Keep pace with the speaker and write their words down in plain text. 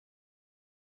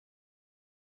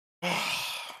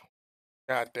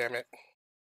God damn it.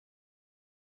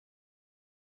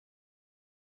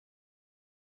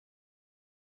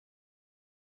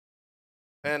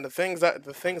 And the things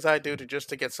I do to just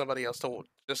to get somebody else to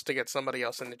just to get somebody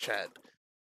else in the chat.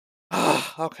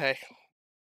 Okay.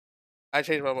 I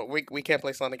changed my mind. We can't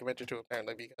play Sonic Adventure 2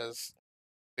 apparently because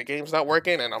the game's not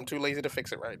working and I'm too lazy to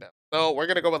fix it right now. So we're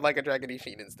gonna go with Like a Dragon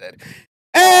Ishin instead.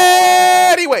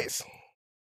 Anyways,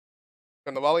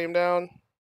 turn the volume down.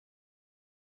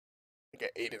 I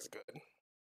think 8 is good.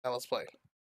 Now let's play.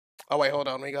 Oh wait, hold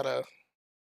on. We gotta.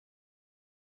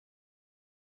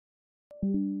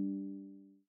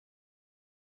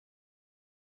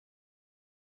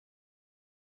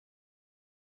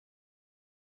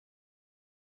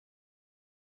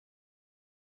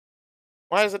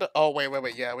 Why is it? Oh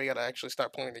wait. Yeah, we gotta actually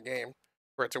start playing the game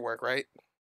for it to work, right?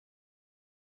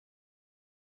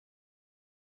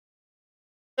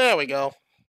 There we go.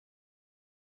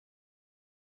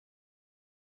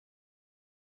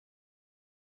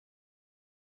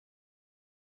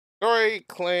 Story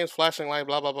claims flashing light.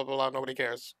 Blah blah blah blah blah. Nobody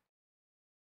cares.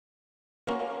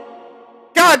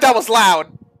 God, that was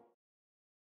loud.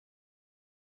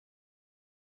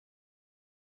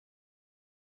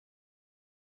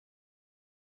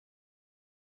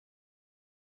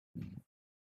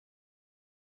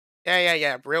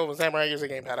 Yeah. Real Samurai use a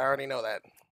gamepad. I already know that.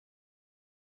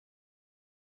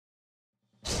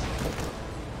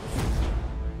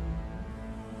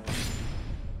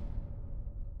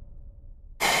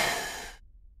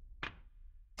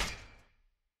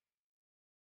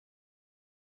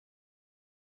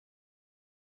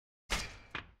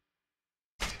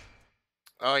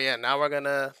 Oh yeah, now we're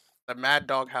gonna the Mad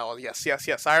Dog Howl. Yes.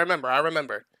 I remember. I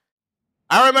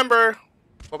remember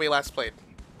what we last played.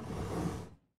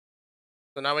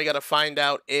 So now we gotta find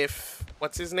out if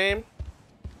what's his name?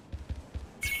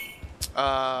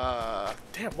 Damn,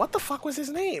 what the fuck was his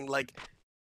name? Like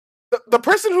the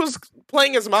person who's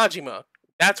playing as Majima.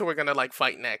 That's what we're gonna like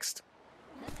fight next.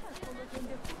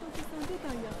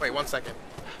 Wait, 1 second.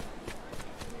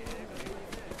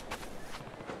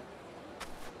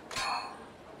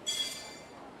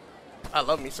 I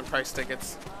love me some price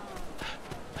tickets.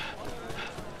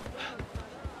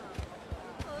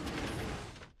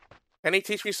 Can he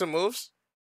teach me some moves?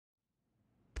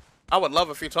 I would love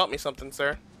if you taught me something,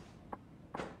 sir.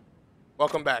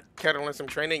 Welcome back. Care to learn some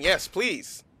training? Yes,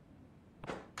 please.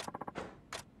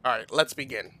 Alright, let's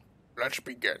begin. Let's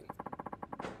begin.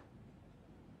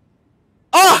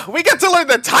 Oh, we get to learn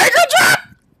the Tiger Drop?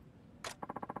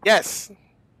 Yes.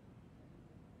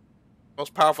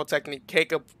 Most powerful technique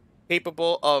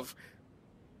capable of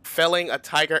felling a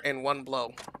tiger in one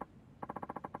blow.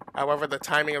 However, the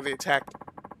timing of the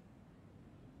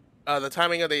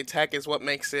attack is what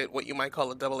makes it what you might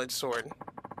call a double-edged sword.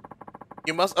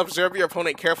 You must observe your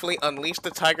opponent carefully, unleash the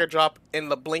tiger drop in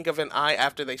the blink of an eye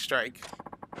after they strike.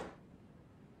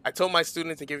 I told my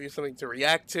student to give you something to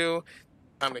react to.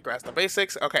 Time to grasp the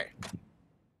basics. Okay.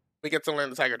 We get to learn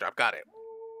the tiger drop. Got it.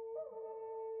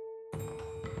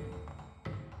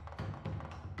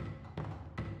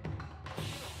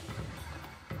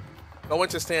 Go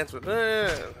into stance with...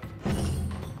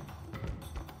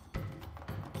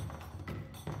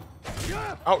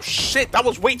 Oh shit, that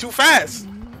was way too fast!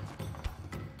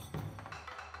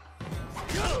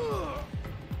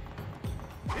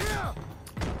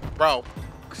 Bro.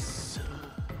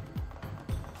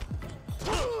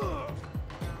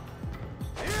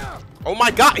 Oh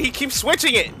my god, he keeps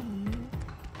switching it!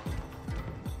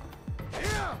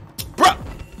 Bro!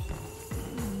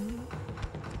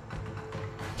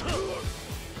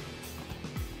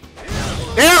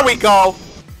 There we go!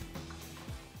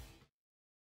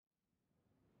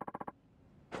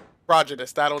 Roger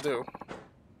this, that'll do.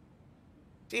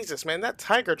 Jesus, man, that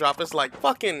tiger drop is like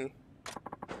fucking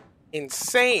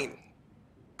insane.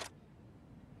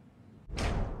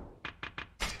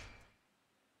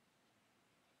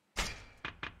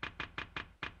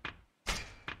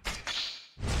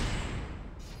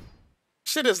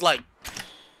 Shit is like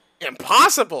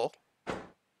impossible.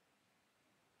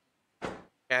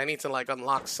 Yeah, I need to like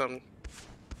unlock some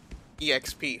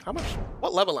EXP. How much?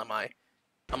 What level am I?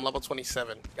 I'm level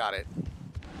 27. Got it.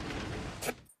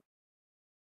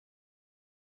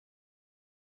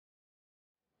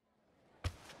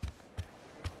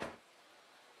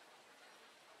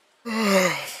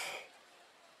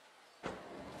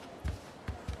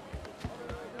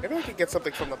 Maybe I could get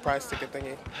something from the prize ticket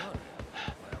thingy.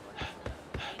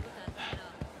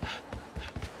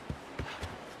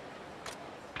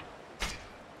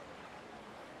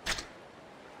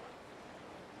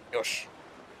 Yosh.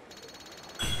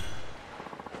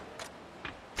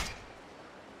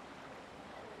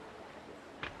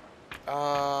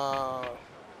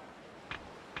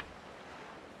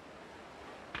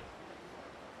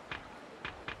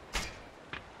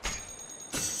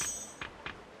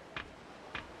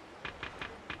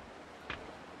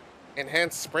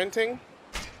 Enhanced sprinting.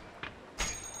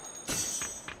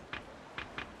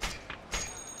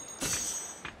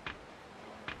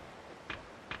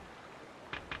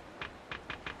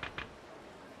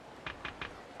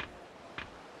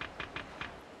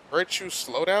 Virtue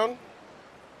slowdown.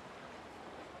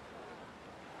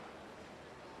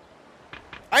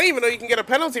 I didn't even know you can get a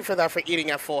penalty for that for eating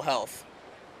at full health.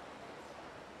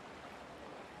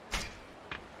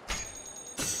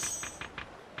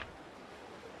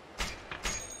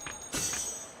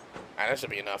 Alright, that should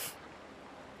be enough.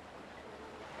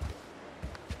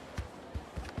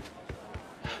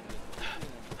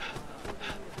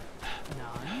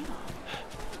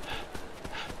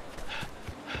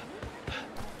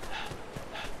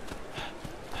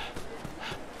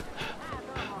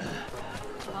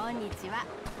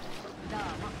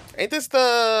 Ain't this the...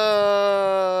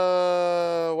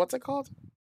 what's it called?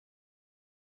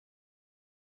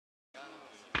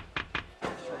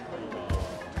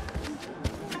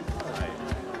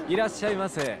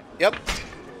 Yep.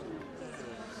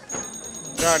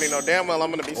 You already know damn well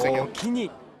I'm gonna be singing.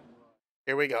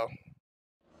 Here we go.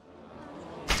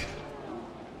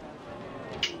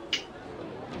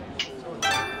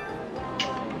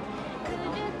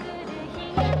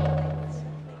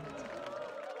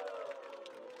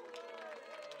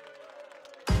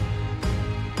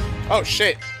 Oh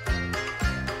shit.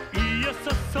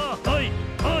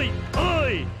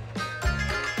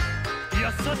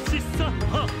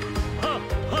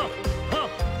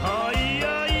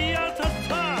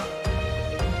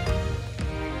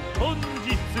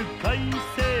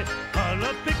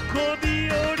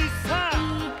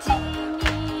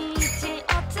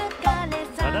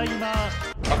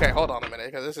 Okay, hold on a minute,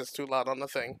 because this is too loud on the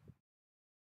thing.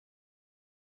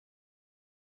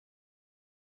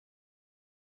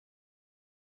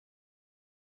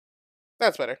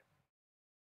 That's better.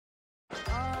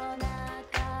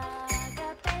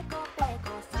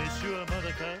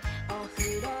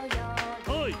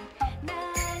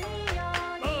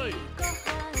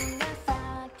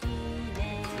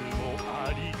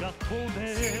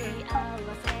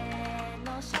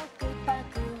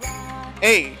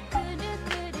 Hey.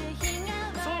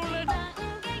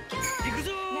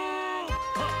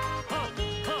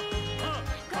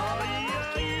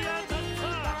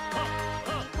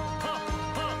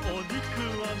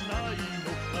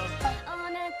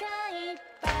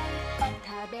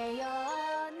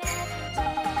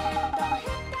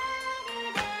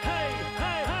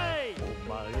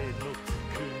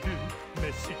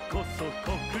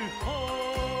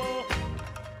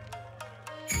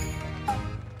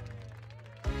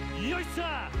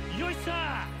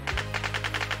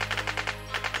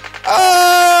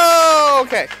 Oh,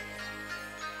 okay.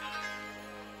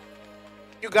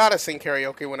 You gotta sing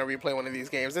karaoke whenever you play one of these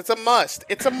games. It's a must.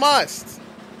 It's a must.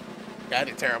 Yeah, I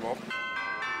did terrible.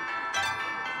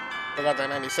 Forgot that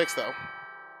 96 though.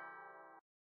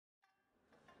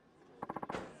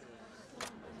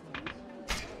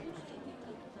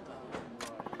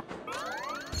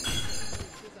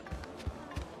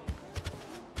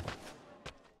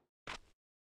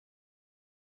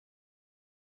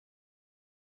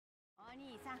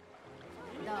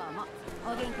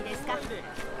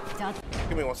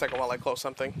 Give me 1 second while I close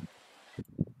something.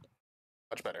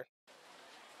 Much better.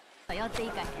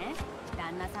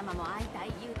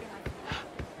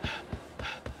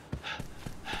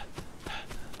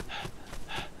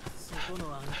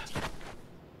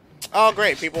 Oh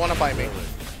great, people want to fight me.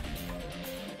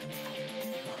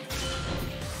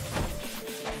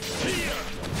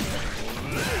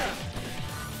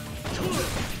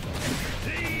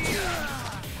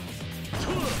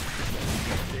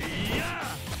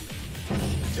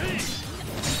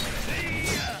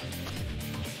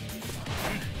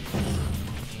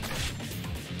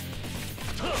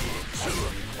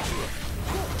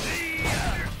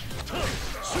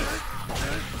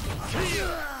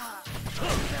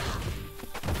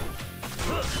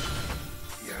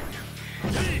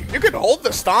 You can hold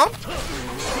the stomp?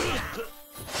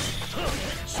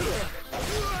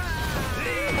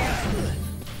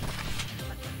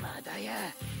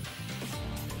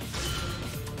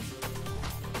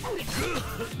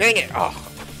 Dang it! Oh,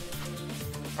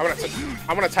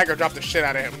 I'm gonna tiger drop the shit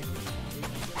out of him.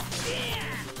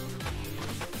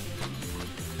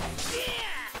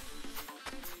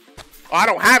 Oh, I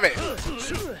don't have it.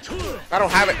 I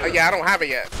don't have it. Yeah, I don't have it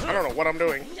yet. I don't know what I'm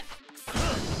doing.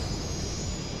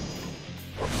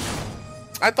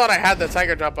 I thought I had the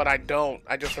tiger drop, but I don't.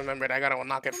 I just remembered I gotta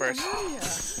unlock it first.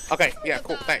 Okay, yeah,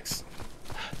 cool, thanks.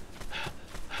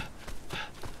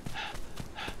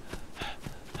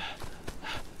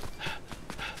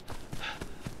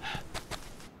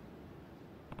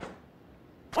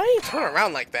 Why do you turn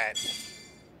around like that?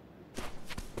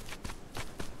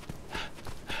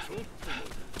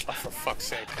 Oh, for fuck's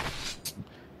sake.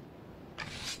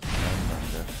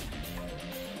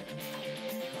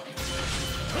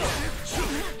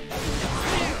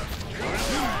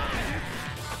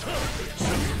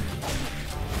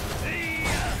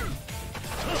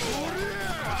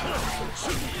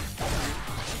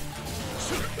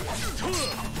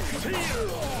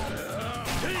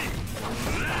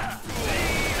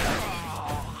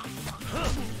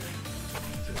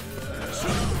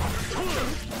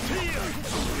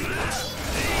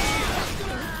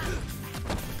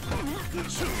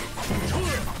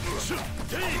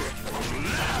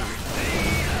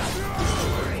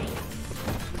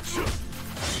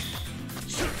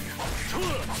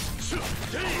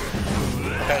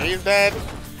 Okay, he's dead.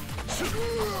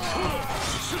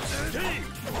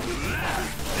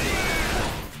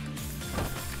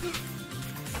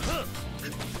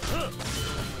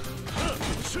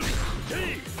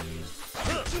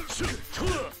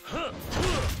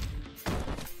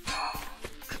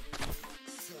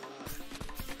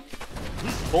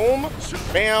 Boom,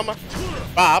 bam,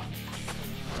 bop,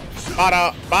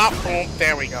 bada, bop, boom.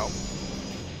 There we go.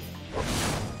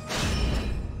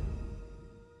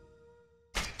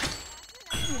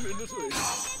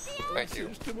 Thank you.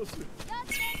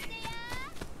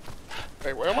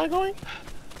 Wait, where am I going?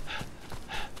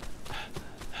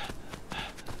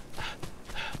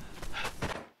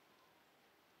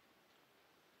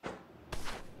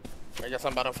 I guess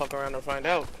I'm about to fuck around and find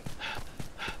out.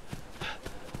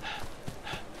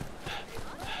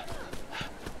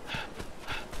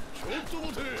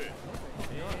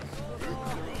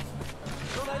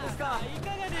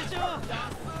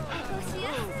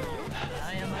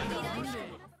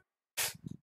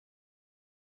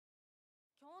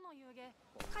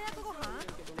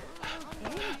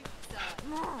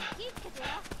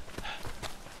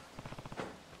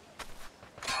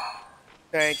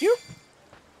 Thank you.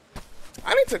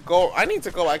 I need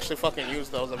to go actually fucking use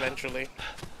those eventually.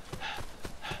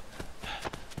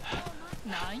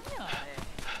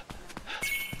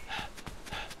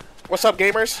 What's up,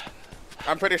 gamers?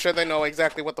 I'm pretty sure they know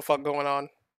exactly what the fuck going on.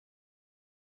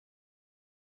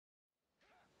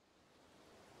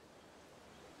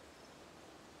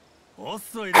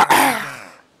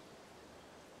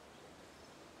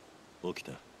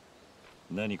 Okita.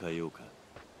 何か用か。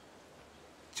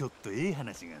ちょっと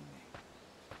話があんね。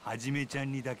はじめちゃ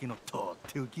んにだけのと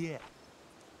っておきや。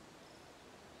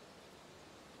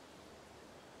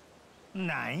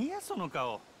なんやその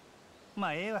顔。ま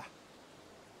あええわ。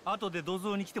後で土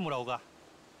蔵に来てもらおうか。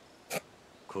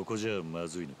ここじゃま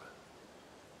ずいのか。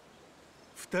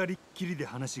二人っきりで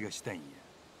話がしたいん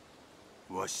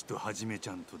や。わしとはじめち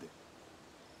ゃんとで。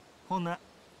ほな。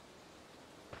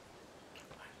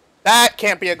That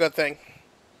can't be a good thing.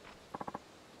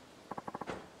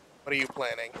 What are you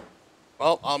planning?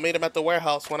 Well, I'll meet him at the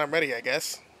warehouse when I'm ready, I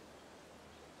guess.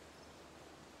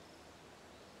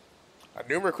 A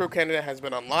new recruit candidate has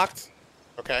been unlocked.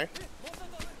 Okay.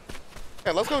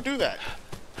 Yeah, let's go do that.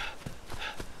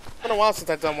 It's been a while since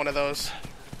I've done one of those.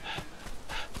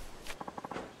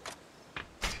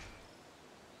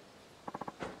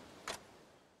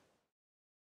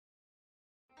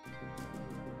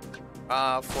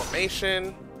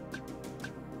 Formation.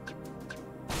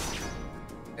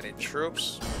 Edit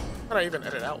troops. What did I even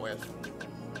edit out with?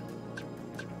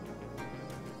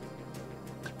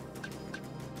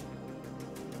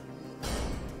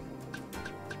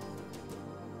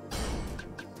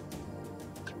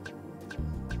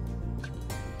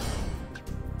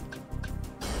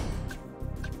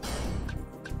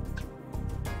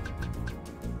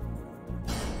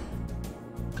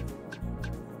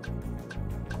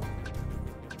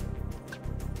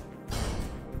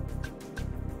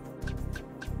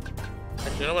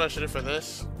 You know what I should do for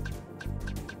this?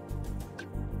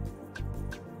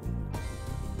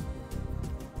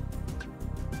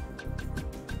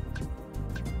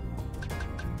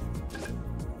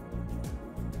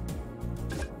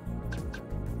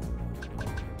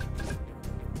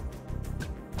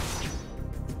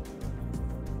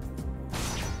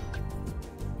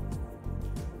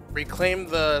 Reclaim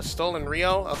the stolen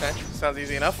Rio? Okay, sounds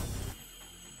easy enough.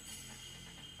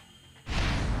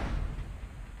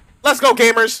 Let's go,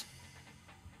 gamers!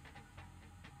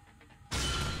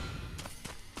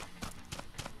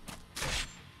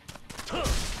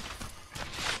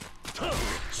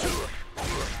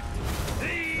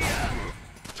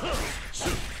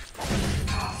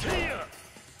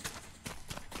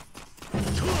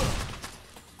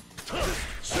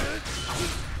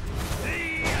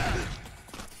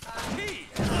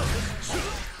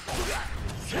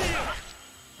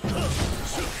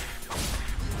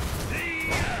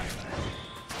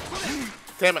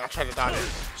 Damn it, I tried to dodge it.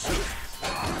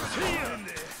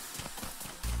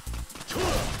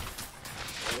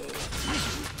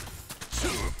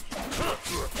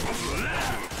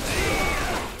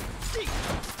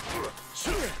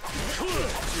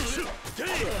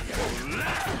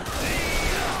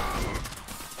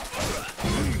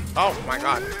 Oh my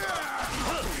god.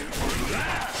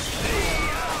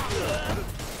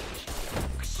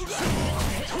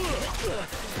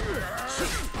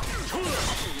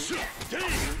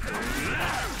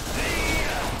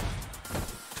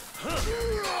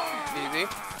 Easy.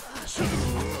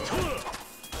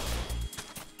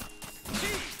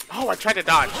 Oh, I tried to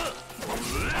dodge.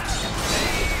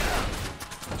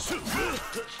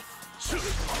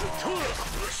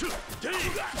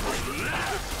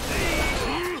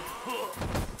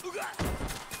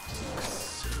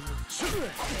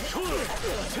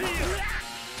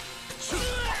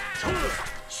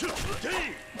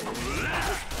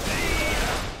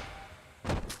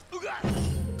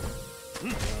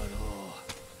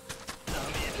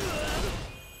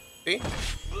 See?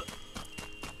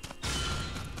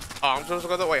 Oh, I'm supposed to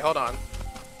go that way. Hold on.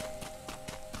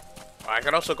 I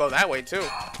can also go that way too.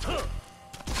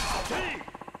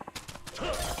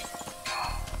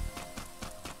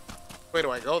 Where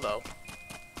do I go though?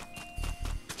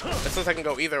 It says I can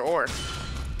go either or.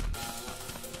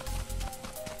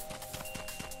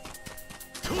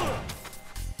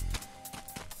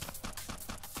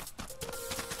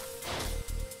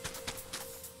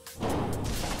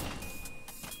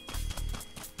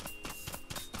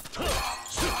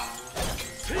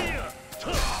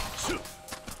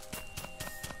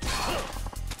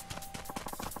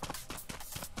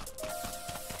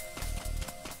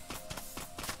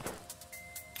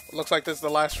 Looks like this is the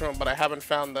last room, but I haven't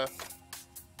found the...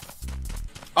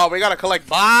 Oh, we gotta collect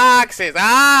boxes!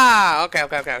 Ah! Okay.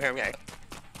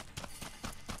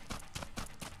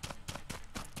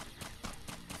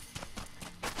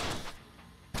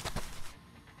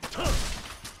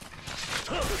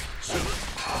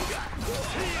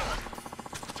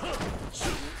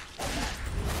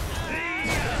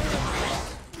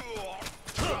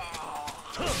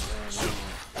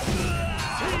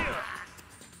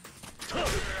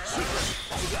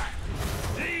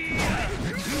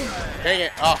 Dang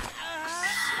it. Oh.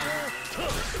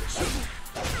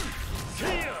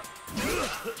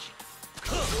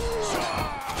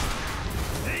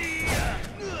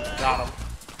 Got him.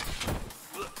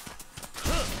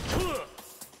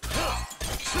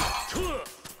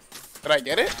 Did I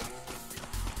get it?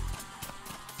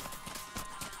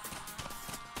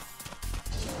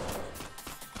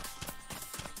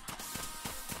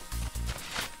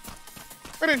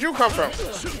 Where did you come from?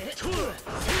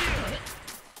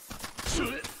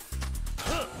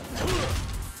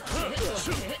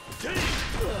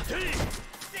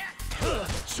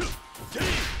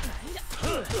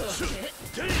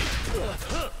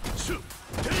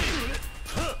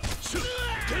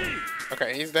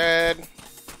 Okay, he's dead.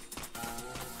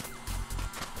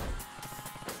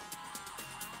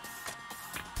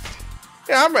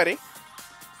 Yeah, I'm ready.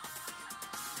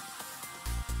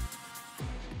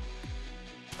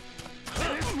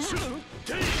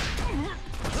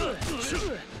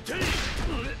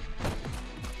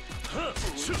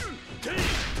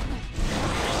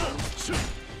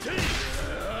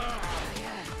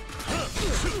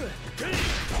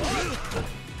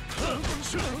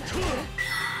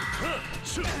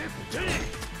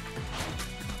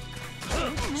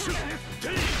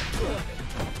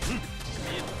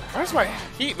 Why's my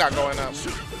heat not going up?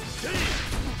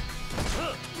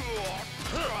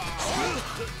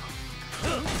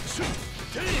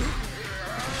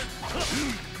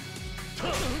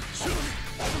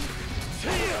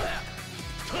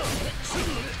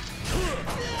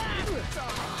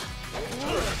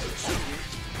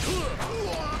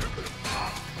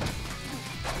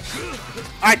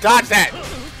 I dodged that!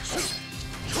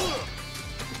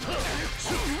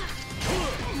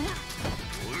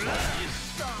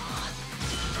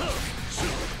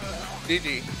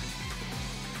 GG.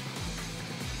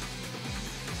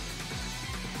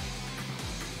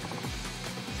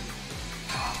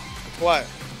 What?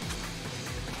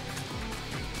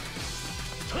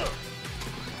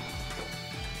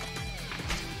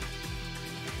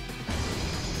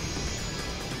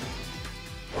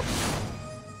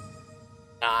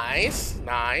 Nice,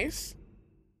 nice.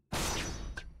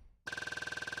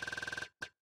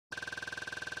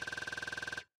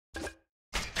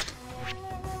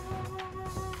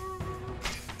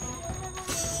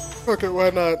 Okay, why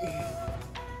not?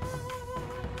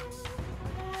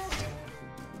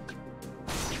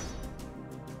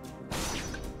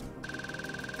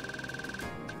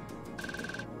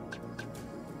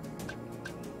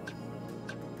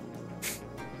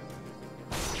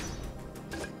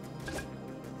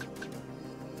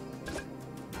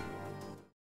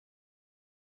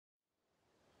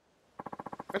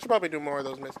 I should probably do more of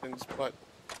those missions, but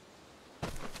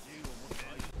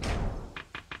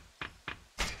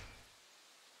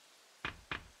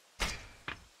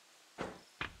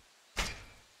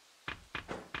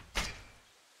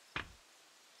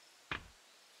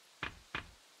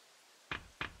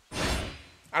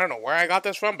I don't know where I got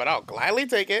this from, but I'll gladly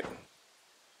take it.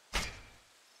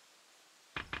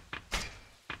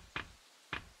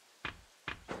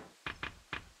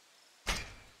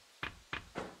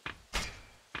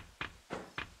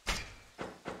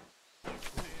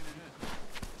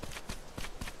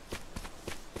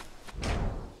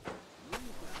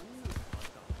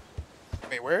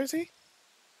 Wait, where is he?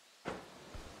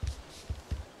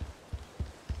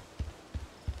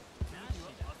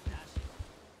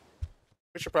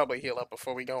 We should probably heal up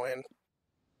before we go in.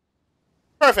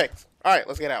 Perfect. All right,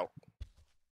 let's get out.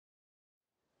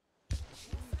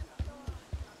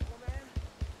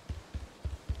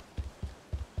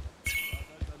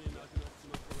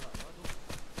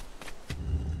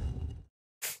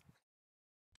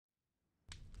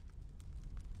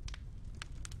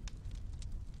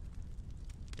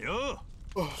 Yo,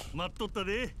 待っとった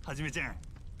で、はじめちゃん。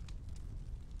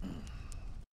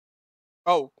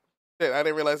 Oh, shit, I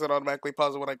didn't realize it automatically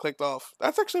paused when I clicked off.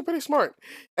 That's actually pretty smart.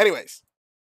 Anyways.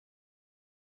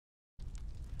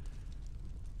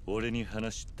 俺に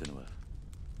話ってのは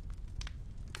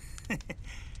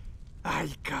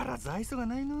相変わらず愛想が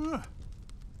ないの。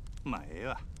まあええ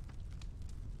わ。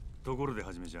ところで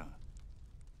はじめちゃん、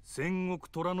戦国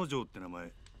虎之丞って名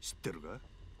前知ってるか？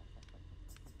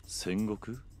戦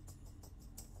国？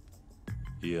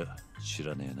いや、知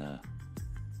らねえな。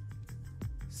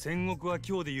戦国は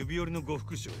今日で指折りの呉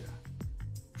服商や。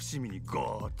伏見に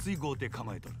ごっつい豪邸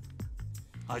構えとる。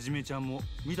はじめちゃんも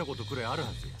見たことくらいあるは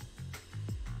ずや。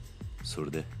それ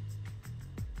で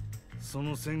そ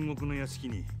の戦国の屋敷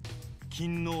に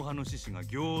勤皇派の志士が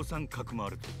ぎょうさんかくまわ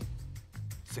れてる。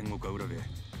戦国は裏で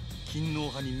勤皇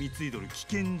派に貢いどる危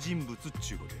険人物っ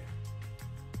ちゅうことや。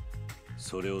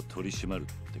それを取り締まるっ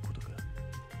てことか。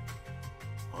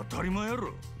当たり前や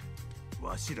ろ。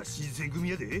わしら新選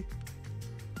組やで。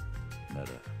なら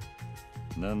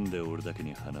なんで俺だけ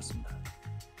に話すんだ？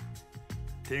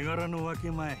手柄の分け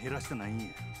前減らしたないんや。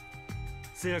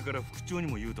せやから副長に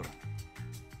も言うとらん。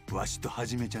わしとは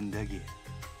じめちゃんだけや。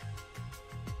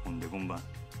ほんで今晩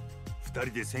二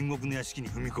人で戦国の屋敷に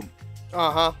踏み込む。Uh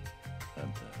huh. あんた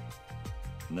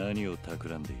何を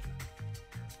企んでい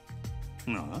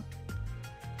る？なあ？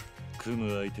組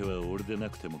む相手は俺でな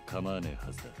くても構わねえ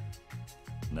はずだ。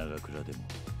長倉でも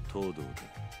東堂でも。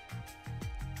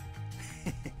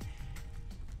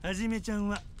はじめちゃん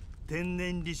は天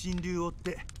然理心流を追っ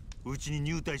てうちに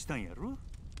入隊したんやろ。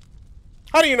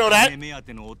 How do you know that? 金目当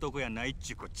ての男やないっ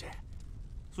ちゅうこっちゃ。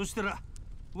そしたら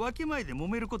分け前で揉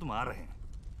めることもあらへん。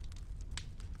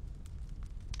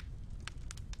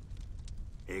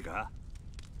ええか？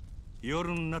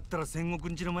夜になったら戦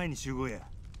国んちの前に集合や。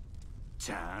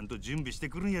ちゃんと準備して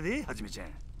くるんやで、はじめちゃん。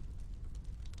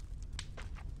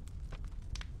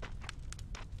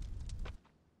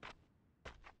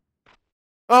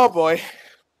Oh boy.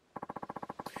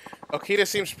 Okita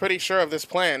seems pretty sure of this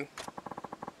plan.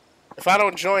 If I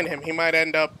don't join him, he might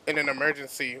end up in an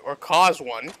emergency or cause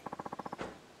one.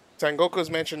 Sengoku's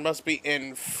mansion must be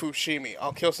in Fushimi.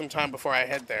 I'll kill some time before I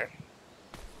head there.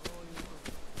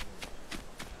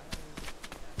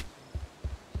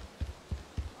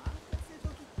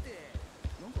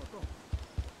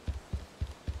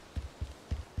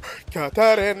 Got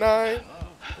that at 9.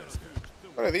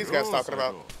 What are these guys talking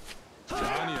about?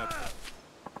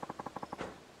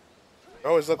 You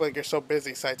always look like you're so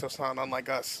busy, Saito-san, unlike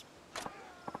us.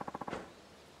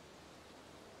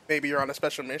 Maybe you're on a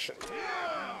special mission.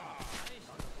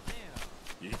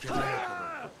 Look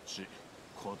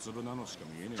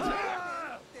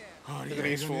at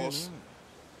these fools.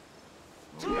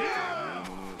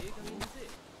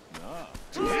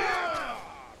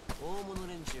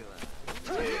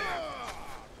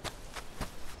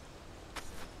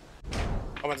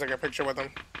 I'm gonna take a picture with him.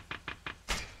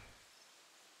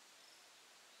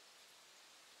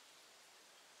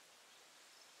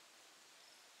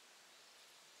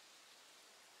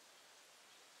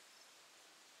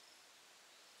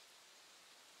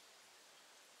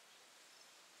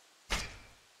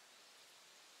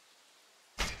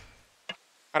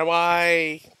 How do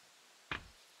I...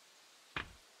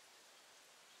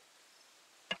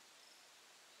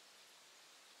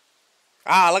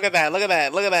 Ah, look at that, look at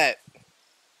that, look at that.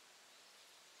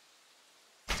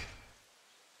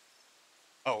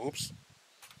 Oh, oops.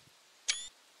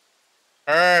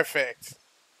 Perfect.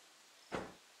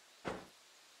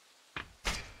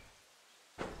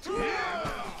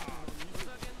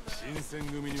 Let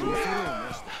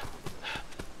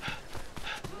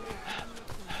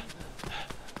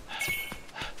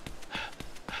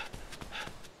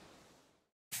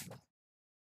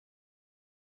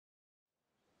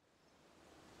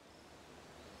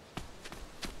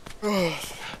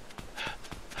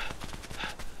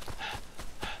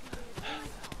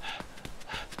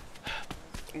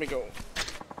me go.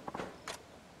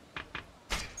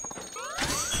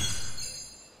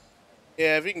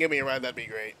 Yeah, if you can give me a ride, that'd be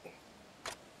great.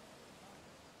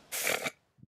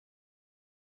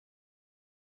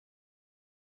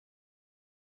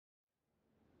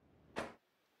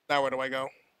 Now where do I go?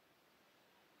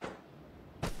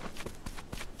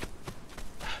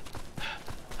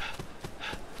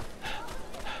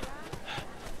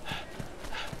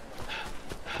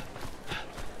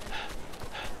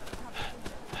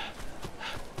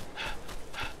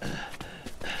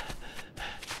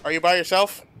 Are you by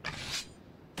yourself?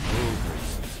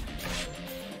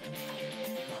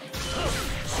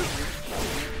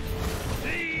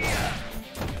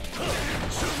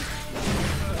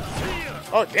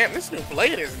 Oh damn, this new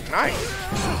blade is nice.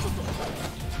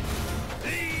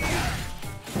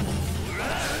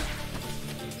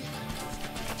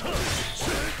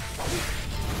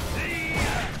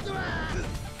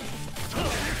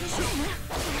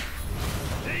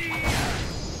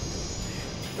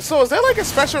 So is there like a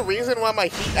special reason why my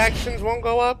heat actions won't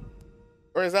go up?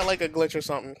 Or is that like a glitch or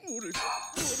something?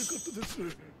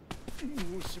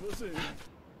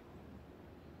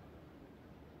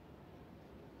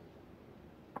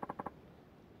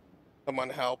 Someone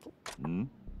help. Hmm?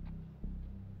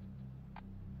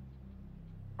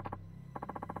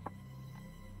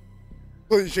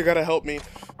 Please, you gotta help me.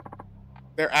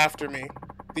 They're after me.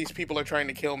 These people are trying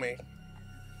to kill me.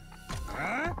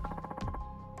 Huh?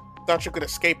 Thought you could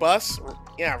escape us?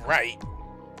 Yeah, right.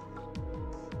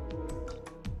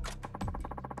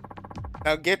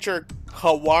 Now get your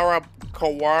Kawara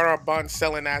bun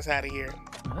selling ass out of here.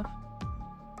 Huh?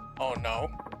 Oh no.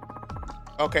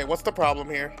 Okay, what's the problem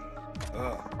here?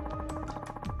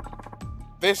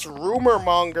 This rumor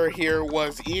monger here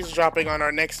was eavesdropping on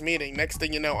our next meeting. Next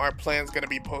thing you know, our plan's gonna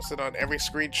be posted on every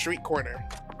street corner.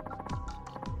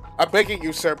 I'm begging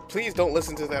you, sir, please don't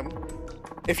listen to them.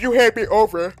 If you hand me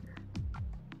over,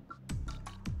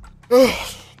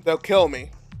 they'll kill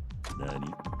me.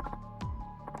 Nani?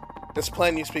 This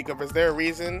plan you speak of, is there a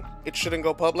reason it shouldn't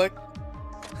go public?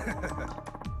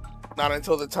 Not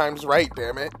until the time's right,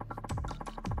 damn it.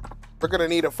 We're gonna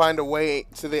need to find a way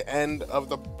to the end of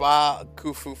the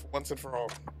Bakufu once and for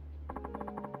all.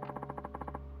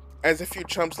 As if you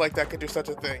chumps like that could do such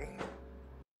a thing.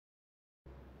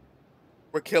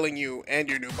 We're killing you and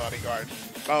your new bodyguard.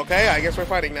 Okay, I guess we're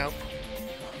fighting now.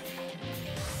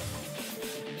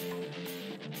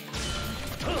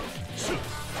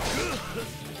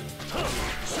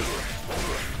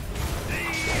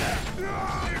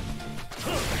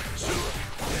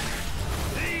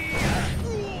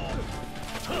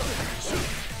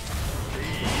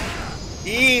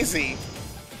 Easy.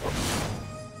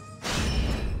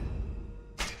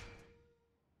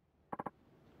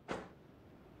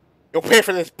 You'll pay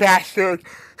for this, bastard.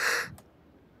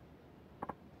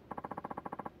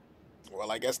 Well,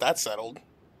 I guess that's settled.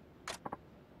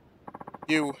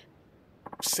 You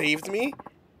saved me?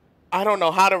 I don't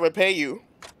know how to repay you.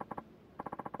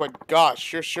 But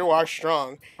gosh, you sure are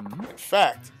strong. In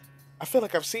fact, I feel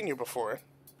like I've seen you before.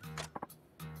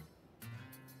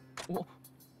 Oh.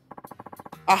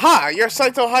 Aha! You're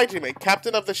Saito Hajime,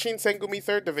 captain of the Shinsengumi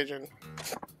 3rd Division.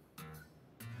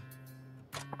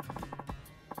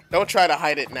 Don't try to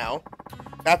hide it now.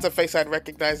 That's a face I'd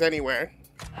recognize anywhere.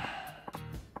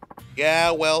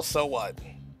 Yeah, well, so what?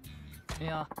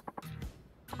 Yeah.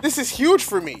 This is huge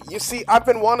for me. You see, I've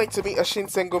been wanting to meet a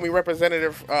Shinsengumi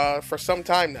representative for some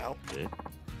time now. Eh?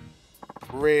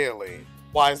 Really?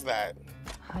 Why is that?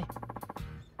 Hi.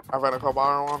 I ran a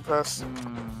Kobara One Piece.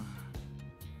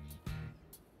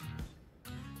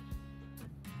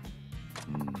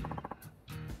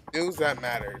 News that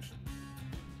matters.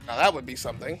 Now that would be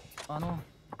something.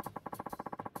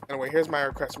 Anyway, here's my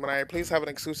request. May I please have an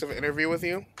exclusive interview with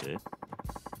you? Eh?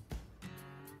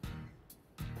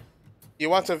 You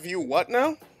want to view what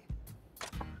now?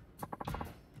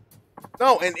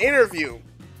 No, an interview.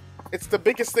 It's the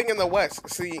biggest thing in the West.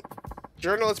 See,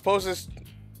 journalist poses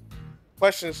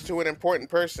questions to an important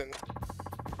person,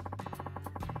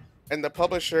 and the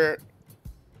publisher,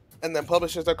 and then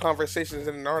publishes their conversations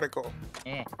in an article.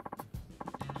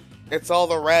 It's all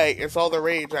the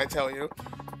rage, I tell you.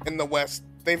 In the West,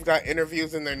 they've got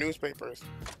interviews in their newspapers.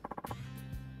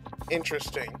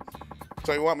 Interesting.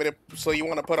 So you want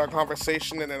to put our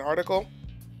conversation in an article?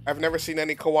 I've never seen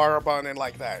any Kawara bonding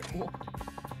like that.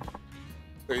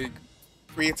 So you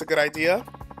agree it's a good idea?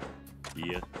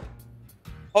 Yeah.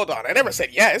 Hold on, I never said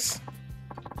yes.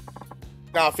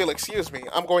 Now, Phil, excuse me.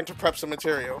 I'm going to prep some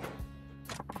material.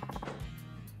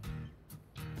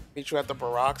 Meet you at the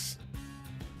barracks.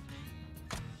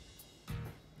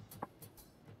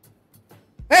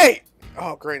 Hey!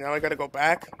 Oh, great. Now I gotta go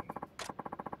back.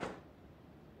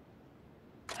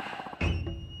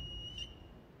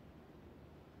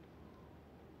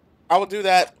 I will do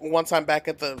that once I'm back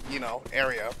at the,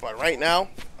 area. But right now,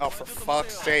 oh, for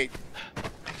fuck's sake.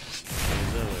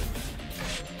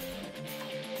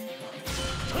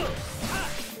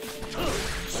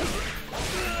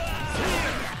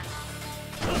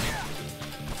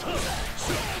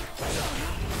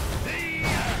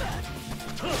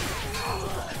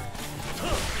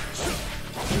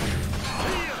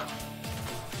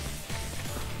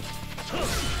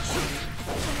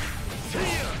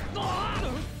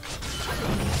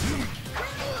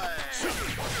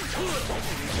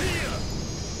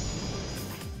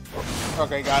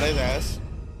 Okay, got it, yes.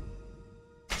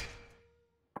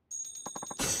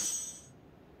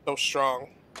 So strong.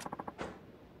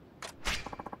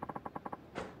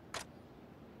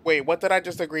 Wait, what did I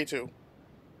just agree to?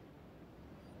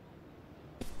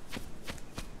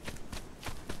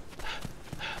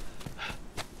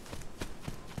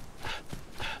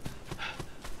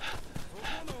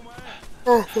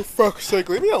 Oh, for fuck's sake,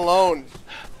 leave me alone.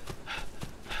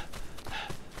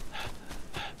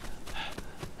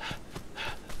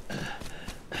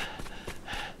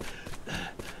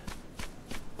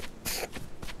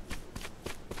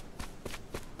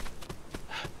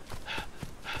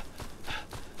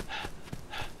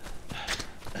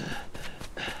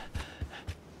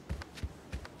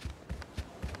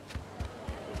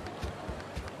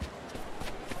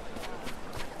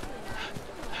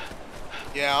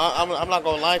 Yeah, I'm not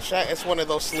gonna lie, chat. It's one of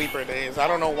those sleeper days. I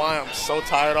don't know why I'm so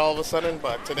tired all of a sudden,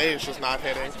 but today is just not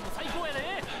hitting.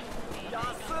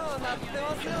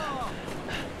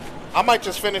 I might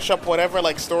just finish up whatever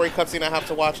like story cutscene I have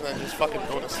to watch and then just fucking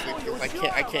go to sleep because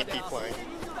I can't keep playing.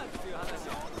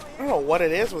 I don't know what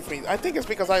it is with me. I think it's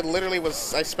because I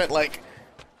spent like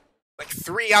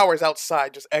 3 hours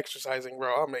outside just exercising,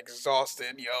 bro. I'm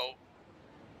exhausted, yo.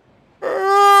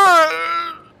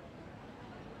 Ugh.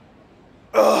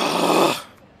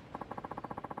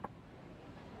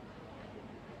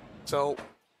 So,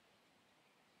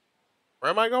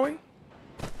 where am I going?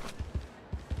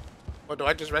 Or do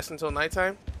I just rest until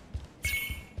nighttime?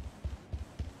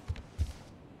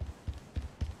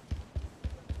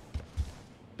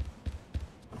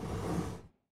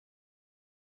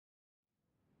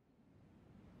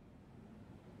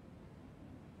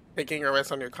 Taking a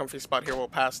rest on your comfy spot here will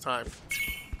pass time.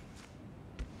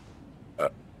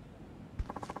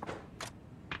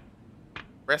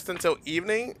 Rest until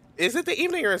evening? Is it the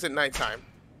evening or is it nighttime?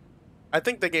 I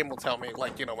think the game will tell me,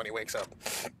 like, when he wakes up.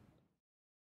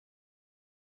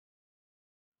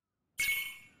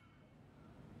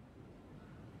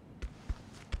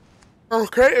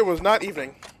 Okay, it was not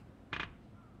evening.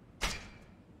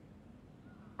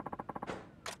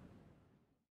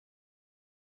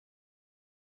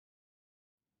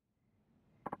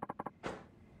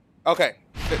 Okay,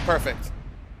 perfect.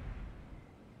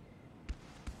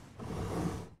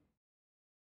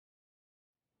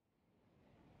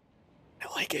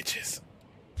 I like itches.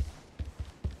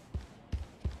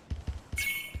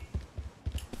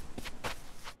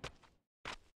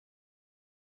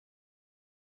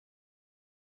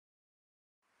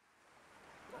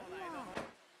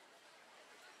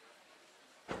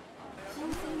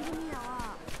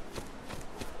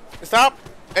 Stop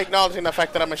acknowledging the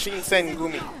fact that I'm a Shinsen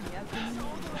Gumi.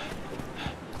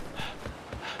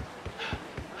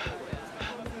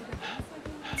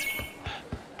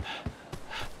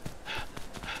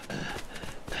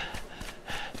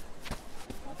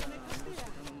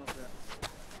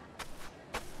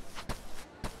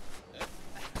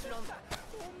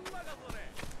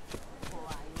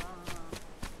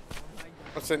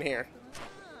 What's in here?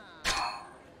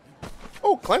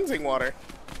 Oh, cleansing water.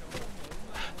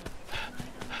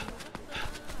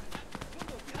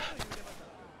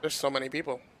 There's so many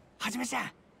people.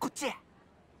 Hajime-chan, こっちへ。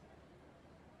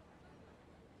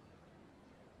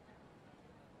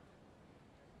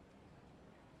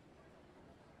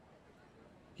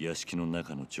屋敷の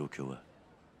中の状況は？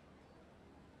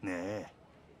ねえ、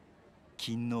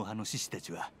勤皇派の志士た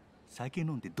ちは酒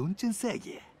飲んでどんちゃん騒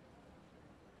ぎや。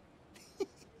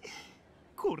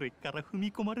これから踏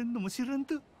み込まれんのも知らん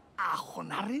とアホ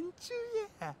な連中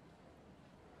や。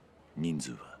人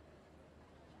数は？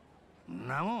ん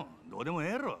なもんどうでもええ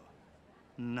やろ。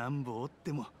なんぼおっ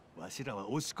てもわしらは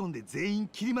押し込んで全員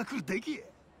切りまくるだけや。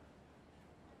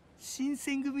新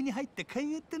選組に入った甲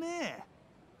斐があってね。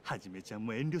はじめちゃん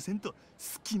も遠慮せんと好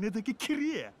きなだけ切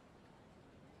りや。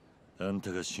あん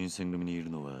たが新選組にい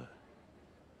るのは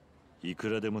いく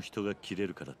らでも人が切れ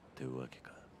るからってわけ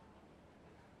か。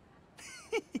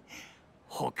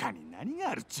他に何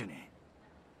があるっちゅうねん。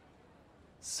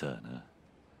さあな。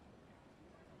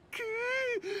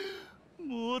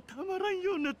もうたまらん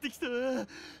ようになってきたわ。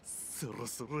そろ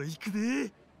そろ行く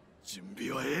で。準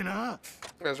備はええな。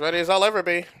As ready as I'll ever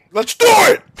be. Let's do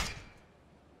it!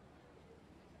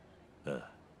 あ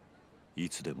あ、い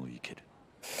つでも行ける。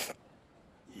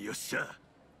よっしゃ、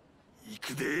行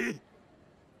くで。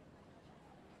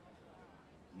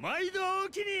毎度おお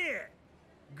きに。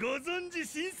ご存知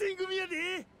新選組や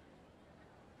で。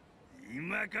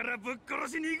今からぶっ殺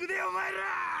しに行くでお前ら。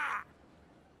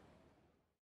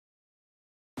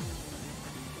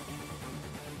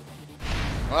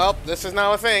Well, this is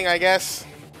now a thing, I guess.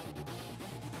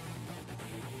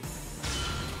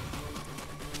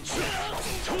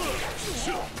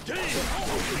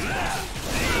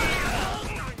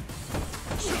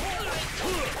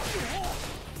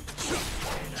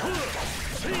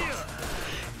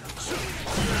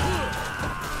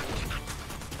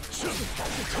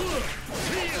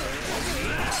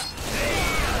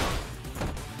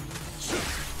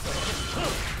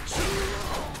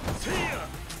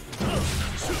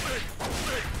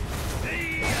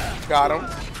 Got him.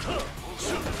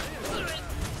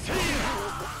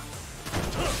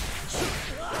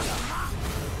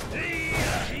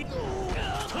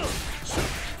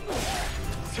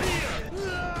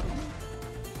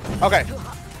 Okay,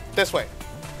 this way.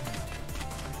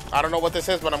 I don't know what this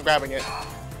is, but I'm grabbing it.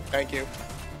 Thank you.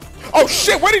 Oh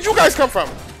shit, where did you guys come from?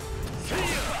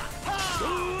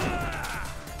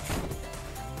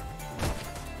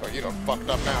 Oh, you done fucked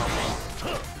up now.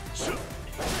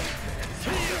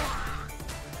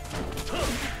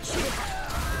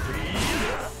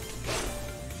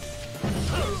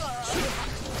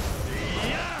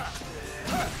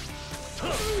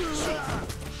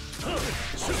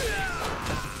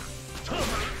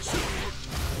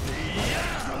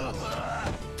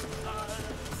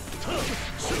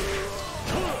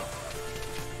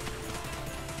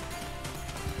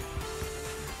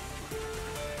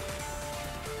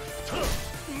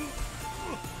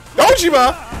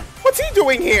 Dojima? What's he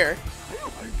doing here?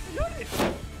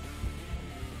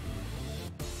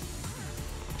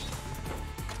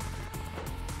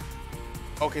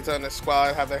 Okita and his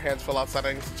squad have their hands full outside.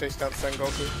 I need to chase down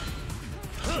Sengoku.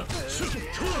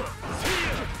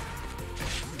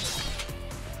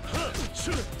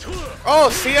 Oh,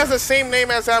 she has the same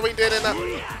name as how we did in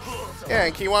the... Yeah,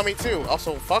 and Kiwami too.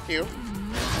 Also, fuck you.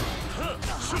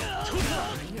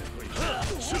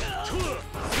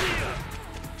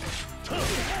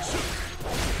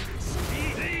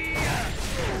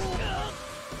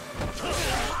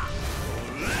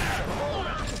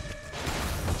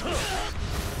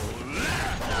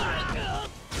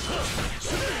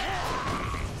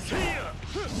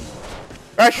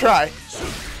 Nice try.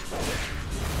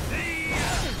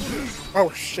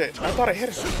 Oh shit, I thought I hit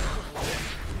him.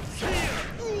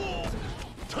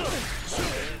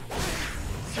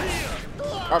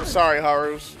 I'm sorry,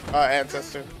 Haru's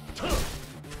ancestor.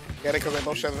 Get it because they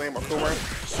both share the name of Kumar.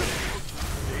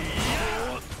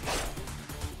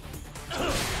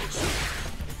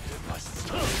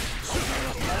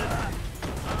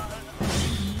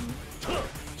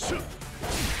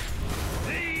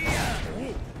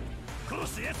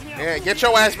 Yeah, get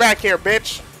your ass back here,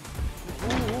 bitch.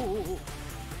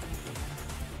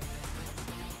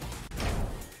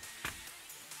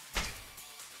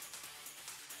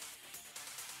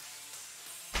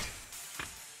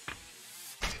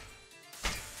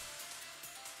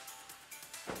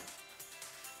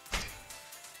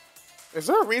 Is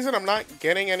there a reason I'm not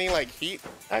getting any, like, heat?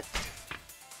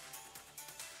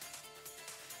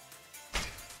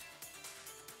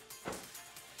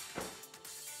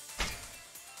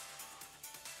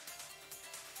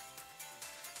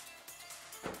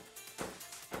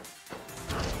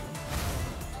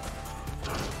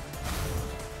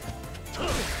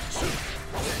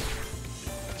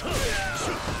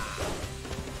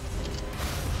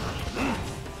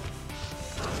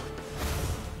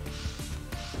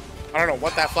 I don't know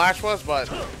what that flash was, but...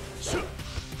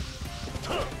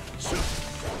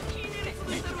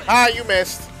 Ah, you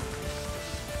missed.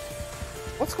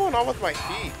 What's going on with my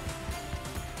heat?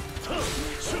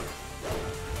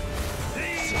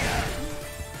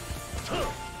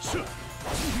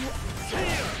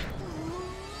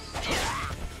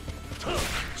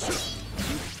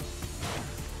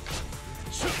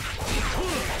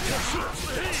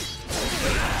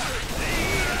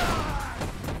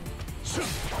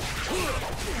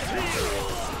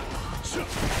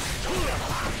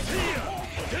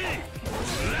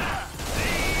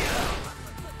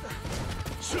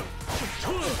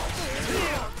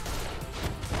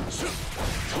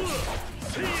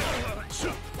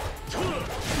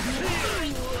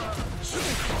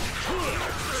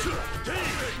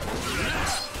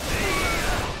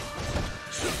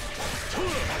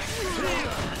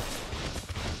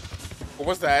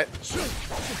 was that?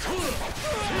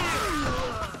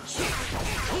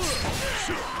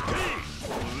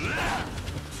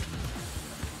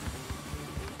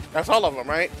 That's all of them,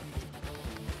 right?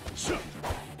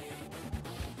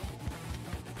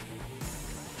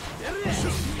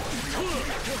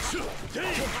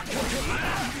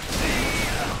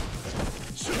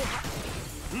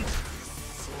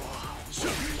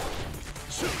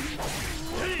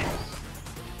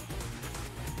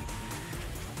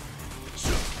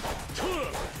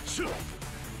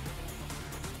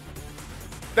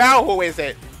 Now who is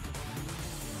it?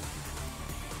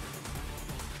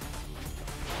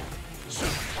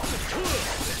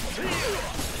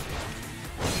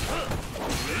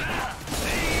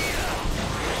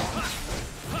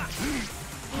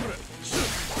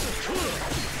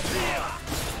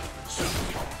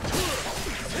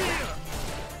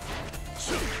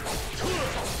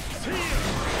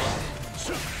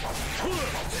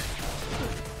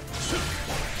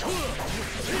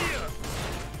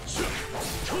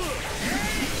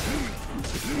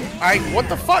 What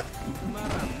the fuck?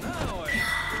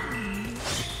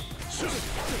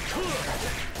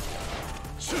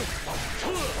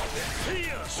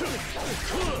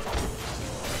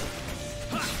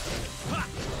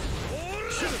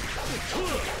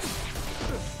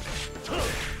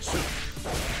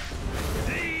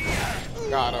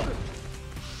 Got him.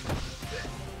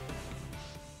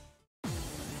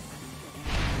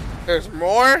 There's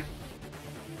more?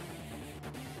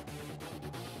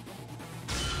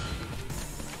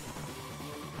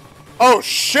 Oh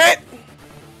shit!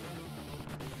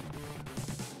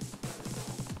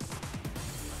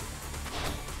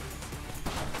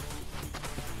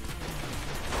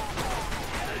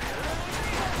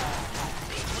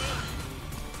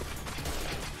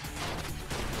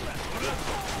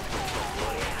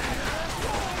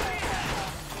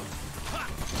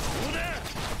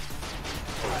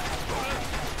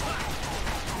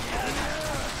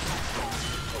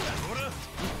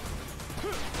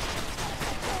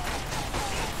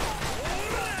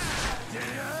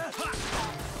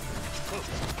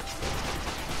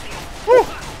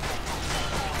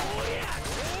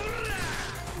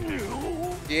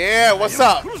 Yeah, what's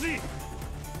up?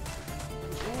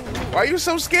 Why are you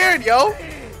so scared, yo?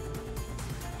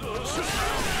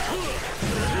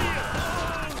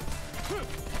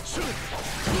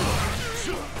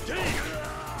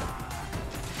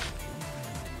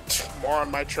 More on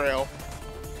my trail.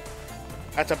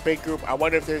 That's a big group. I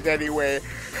wonder if there's any way.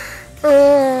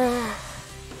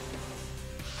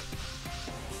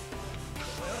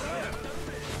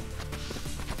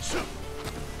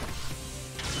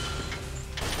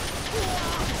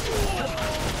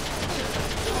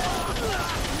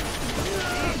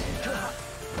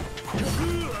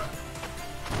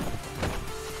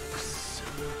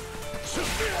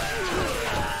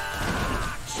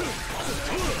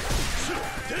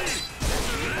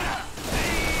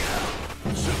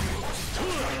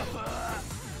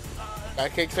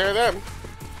 That takes care of them.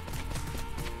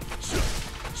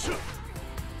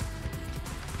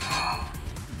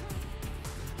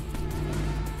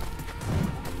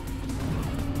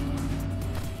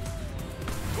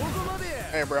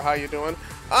 Hey bro, how you doing?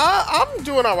 I'm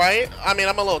doing alright. I mean,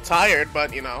 I'm a little tired,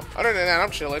 but you know, other than that, I'm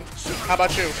chilling. How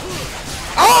about you?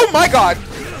 Oh my god!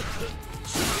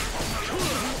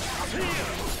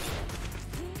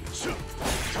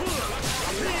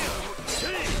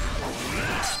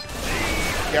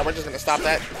 Yeah, we're just gonna stop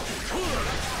that.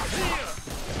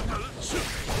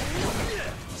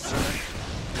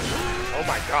 Oh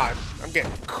my god, I'm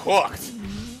getting cooked.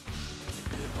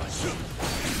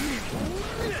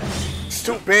 It's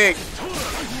too big.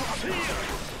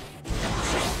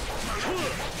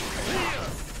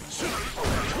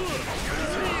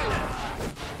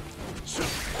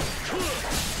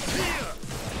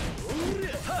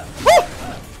 Woo!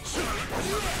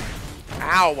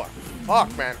 Ow!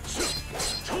 Fuck, man.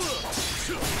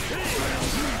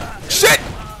 Shit!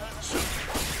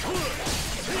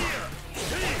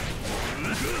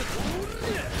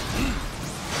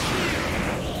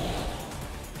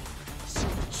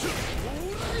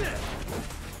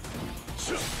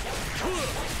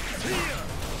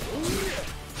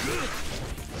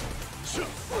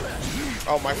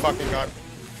 Oh my fucking god.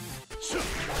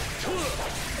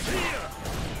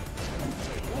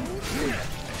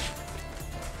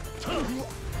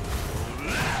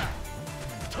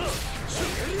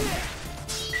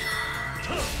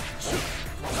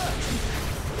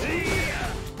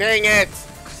 Dang it!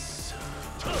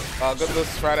 Good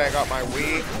this Friday I got my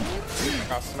Wii.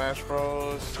 Got Smash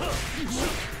Bros.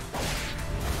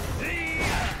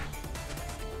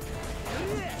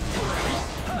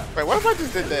 Wait, what if I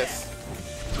just did this?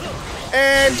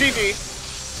 And GG.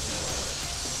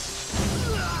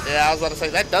 Yeah, I was about to say,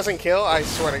 that doesn't kill, I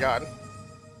swear to God.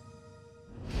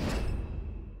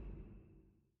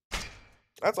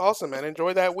 That's awesome, man.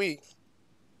 Enjoy that Wii.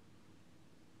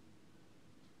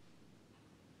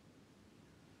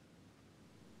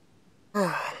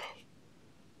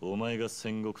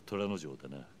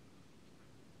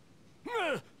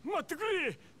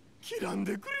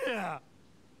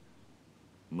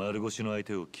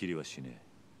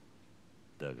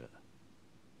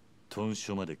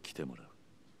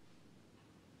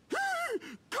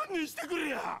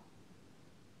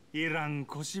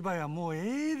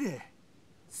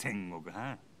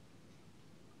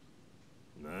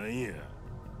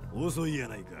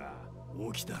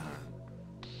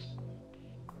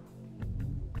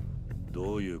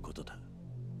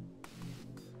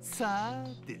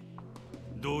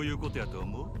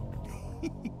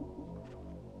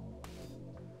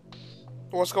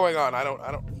 What's going on? I don't.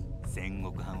 戦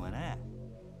国藩はな、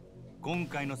今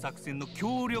回の作戦の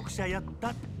協力者やった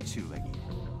っちゅうわけ。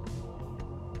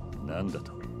なんだ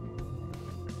と？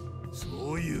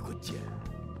そういうこっち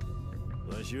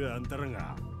ゃ。わしはあんたら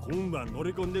が今晩乗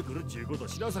り込んでくるっちゅうこと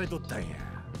知らされとったんや。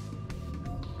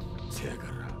せやか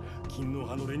ら金の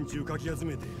葉の連中かき集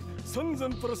めて散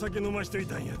々パラ酒飲ましとい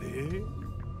たんやで。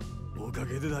おか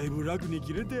げでだいぶ楽に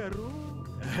切れたやろ。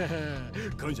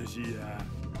感謝しや。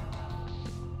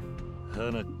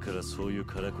花からそういう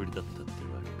からくりだったって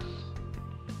わけ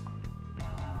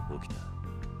か。起きた。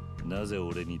なぜ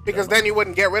俺に Because then you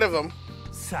wouldn't get rid of him.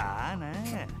 さあな。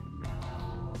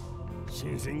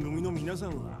新選組の皆さん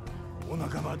はお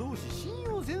仲間同士信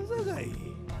用せんさかい。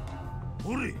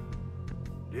ほれ、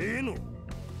例の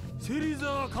芹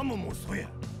沢かももそや。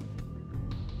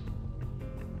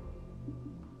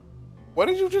What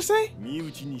did you just say? 身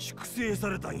内に粛清さ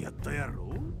れたんやったや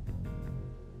ろ。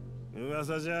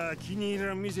噂じゃ気に入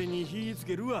らん店に火つ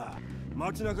けるわ。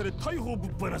街中で逮捕ぶ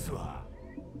っ放すわ。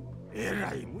え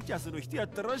らい無茶する人やっ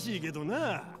たらしいけど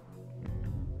な。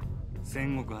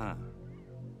戦国藩、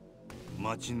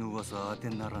町の噂当て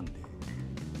ならんで。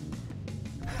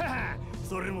はは、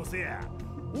それもせや。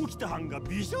起きた藩が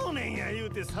美少年や言う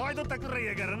て騒いどったくらい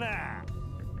やからな。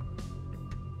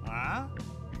あ？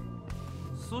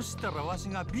そしたらわし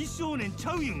が美少年ち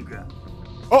ゃういうんか。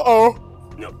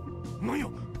なんや、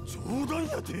冗談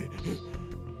やて。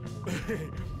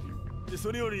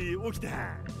それより起きた。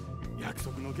約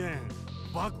束の件、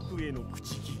幕府への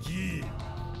口利き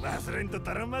忘れんと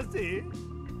たらませ。てめ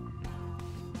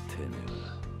え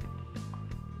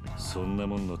はそんな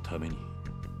もんのために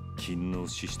金の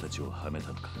志士たちをはめた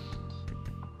のか。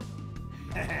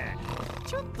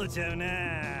ちょっとちゃうな。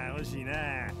惜しい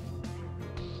な。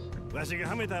わしが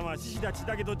はめたんは志士たち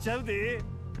だけどちゃうで。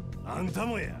あんた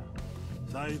もや。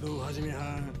斎藤はじめは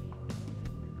ん。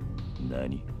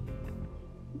何？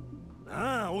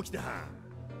ああ、起きたはん。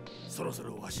そろそ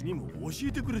ろわしにも教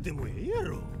えてくれてもええや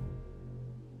ろ。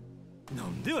な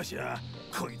んでわしは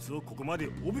こいつをここまで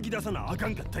おびき出さなあか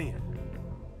んかったんや。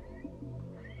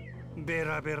ベ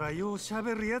ラベラようしゃ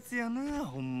べるやつやな、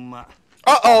ほんま。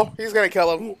Uh-oh, he's gonna kill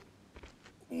him.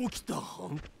 起きたは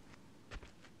ん。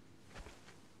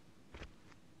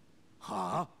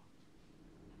は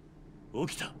あ？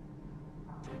起きた。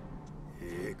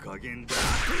ええ加減だ。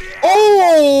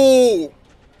Oh!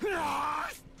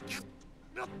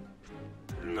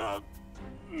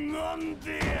 なん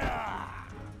でや。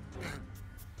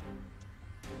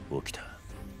起きた。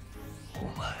お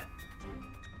前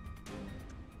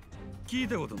聞い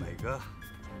たことないか。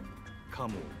カ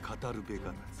モを語るべか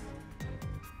らず。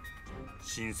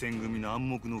新選組の暗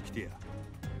黙の掟や。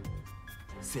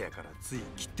せやからつい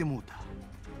切ってもうた。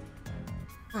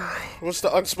What's the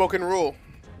unspoken rule?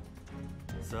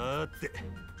 さて、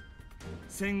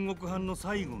戦国藩の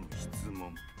最後の質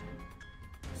問。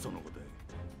その答え、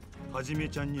はじめ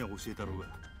ちゃんには教えたろうが。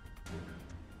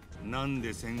なん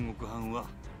で戦国藩は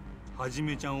はじ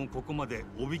めちゃんをここまで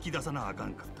おびき出さなあか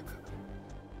んかったか。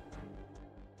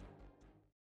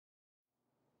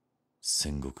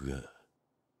戦国が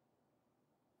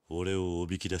俺をお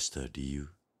びき出した理由。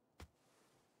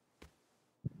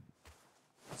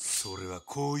それは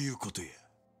こういうことや。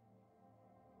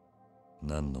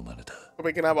何の真似だ。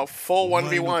We can have a full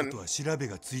 1v1. お前のことは調べ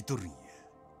がついとるんや。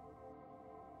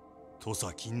土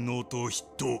佐勤王党筆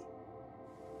頭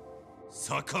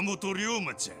坂本龍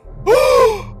馬ちゃん。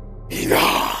He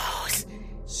knows.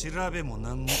 調べも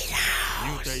なんも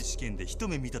入隊試験で一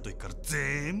目見た時から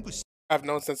全部知っ I've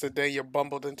known since the day you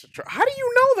bumbled into How do you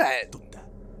know that? とった。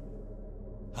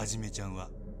はじめちゃんは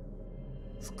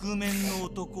覆面の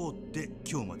男って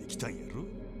今日まで来たんやろ。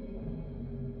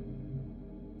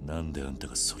なんであんた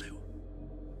がそれを。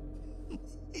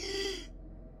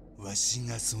わし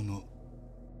がその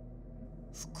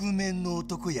覆面の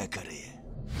男やからや。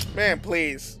 Man,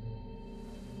 please.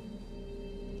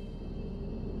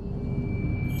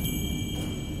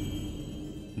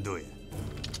 どうや、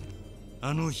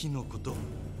あの日のこと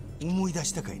思い出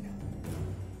したかいな。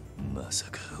ま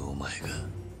さかお前が。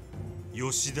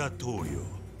吉田東洋、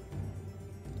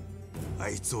あ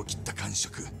いつを切った感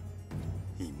触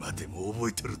今でも覚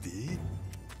えてるで。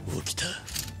起きた。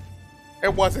 It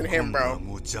wasn't him, 今度は bro.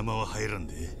 もう邪魔は入らん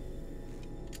で。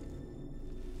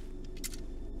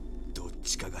どっ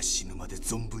ちかが死ぬまで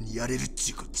存分にやれるっ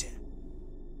ちゅうこっちゃ。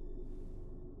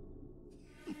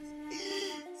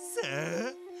さあ、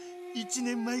1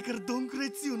年前からどんくら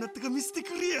い強くなったか見せて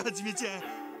くれや、はじめちゃん。い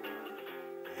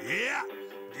や、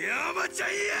龍馬ちゃん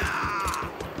や。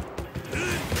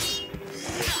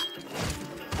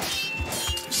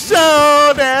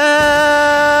Showdown!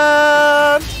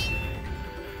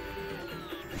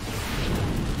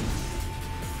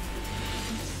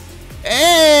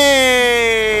 Hey!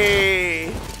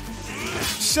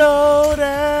 Showdown!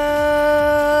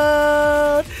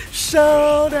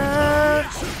 Showdown!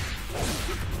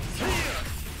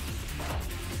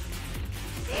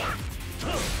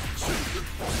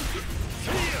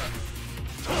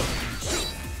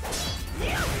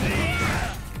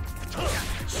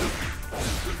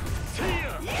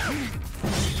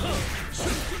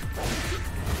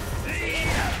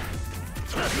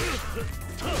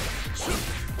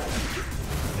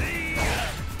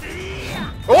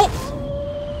 Oh!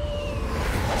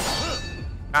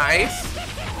 Nice.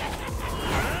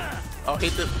 Oh, he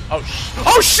did. Oh,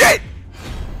 oh shit!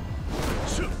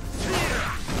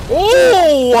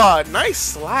 Oh, nice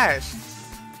slash.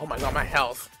 Oh my god, my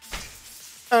health.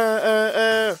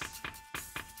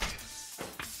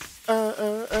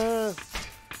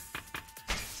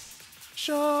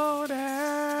 Showdown.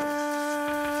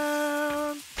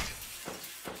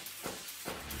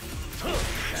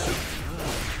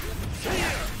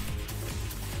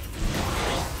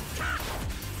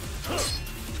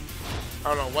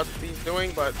 I don't know what he's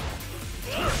doing, but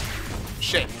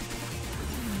shit.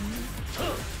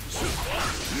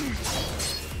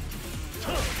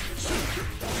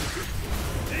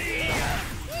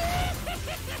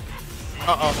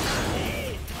 Uh-oh.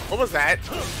 What was that?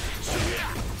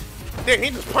 Damn,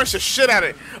 he just punched the shit out of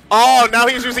it. Oh, now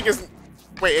he's using his...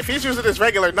 Wait, if he's using his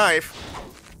regular knife...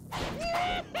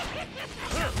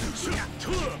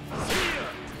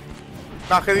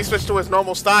 Nah, because he switched to his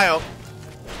normal style.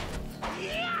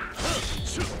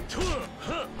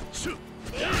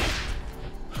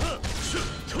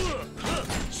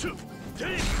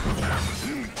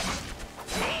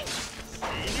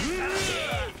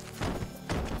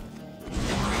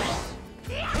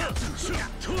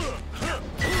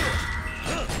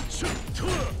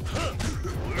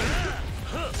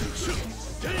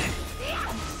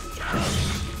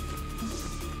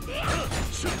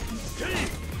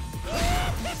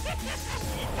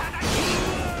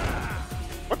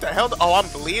 What the hell? Oh, I'm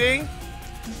bleeding?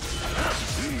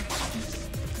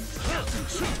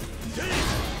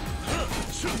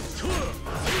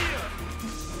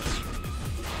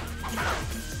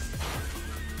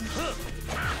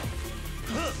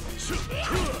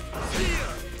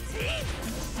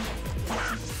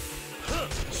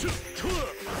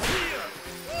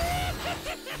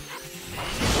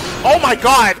 Oh my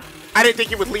god! I didn't think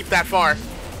he would leap that far.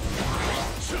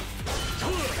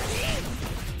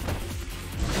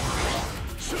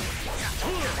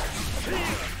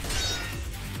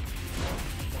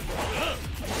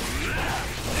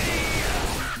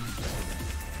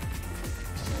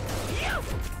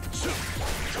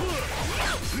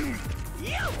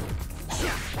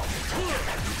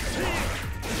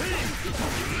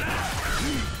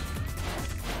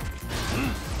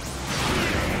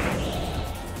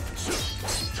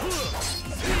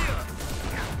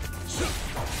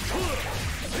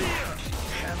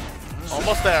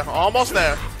 Almost there, almost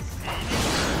there.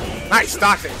 Nice,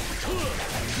 docked it.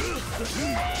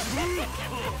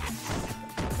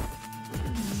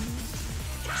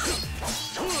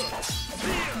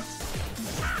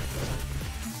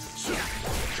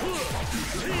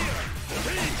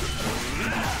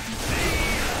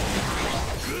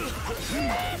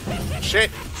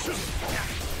 Shit.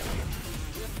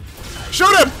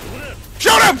 Shoot him!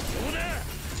 Shoot him!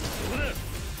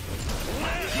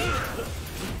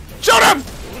 Shoot him!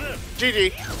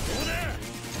 GG.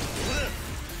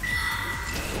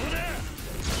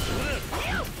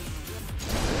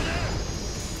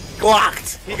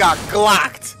 Glocked. He got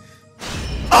glocked.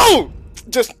 Oh!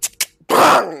 Just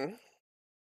bang!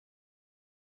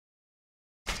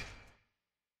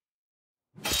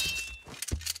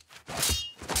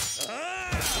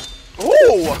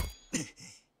 Ooh!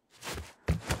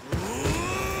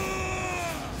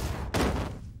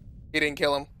 He didn't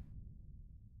kill him.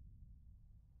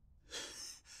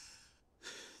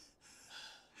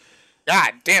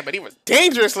 God damn it, he was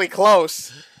dangerously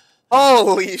close.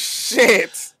 Holy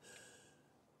shit.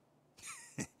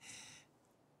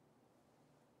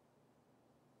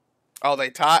 Oh,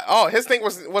 they tied. Oh, his thing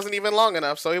wasn't even long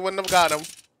enough, so he wouldn't have got him.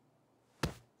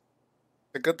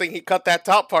 The good thing he cut that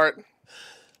top part.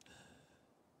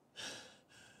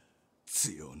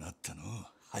 強なったの、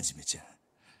はじめちゃん。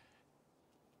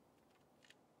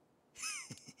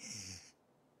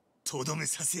とどめ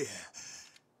させや。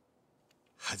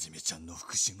はじめちゃんの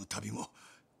復讐の旅も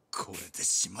これで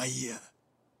しまいや。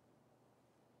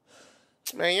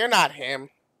Man, you're not him.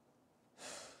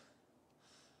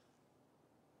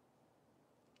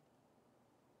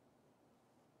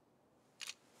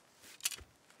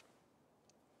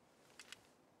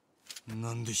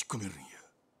 なんで引っ込めるんや。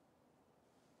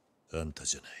あんた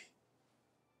じゃない。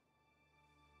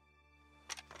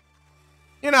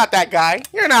You're not that guy.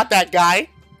 You're not that guy.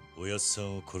 おやっさ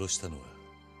んを殺したのは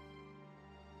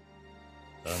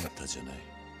あんたじゃない。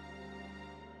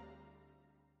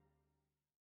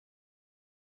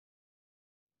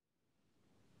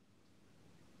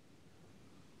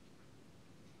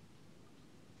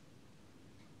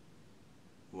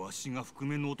わしが覆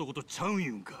面の男とちゃうんい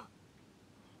うんか。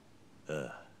あ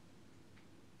あ、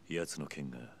奴の剣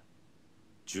が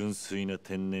純粋な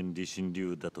天然理心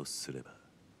流だとすれば、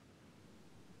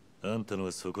あんたの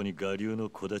はそこに我流の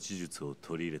小立ち術を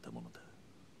取り入れたものだ。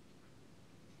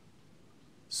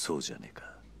そうじゃねえ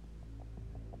か。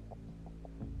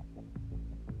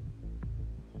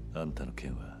あんたの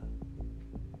剣は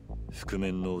覆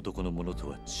面の男のものと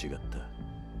は違った。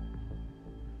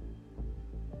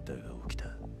だが起きた。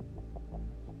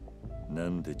な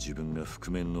んで自分が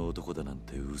覆面の男だなん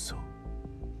て嘘。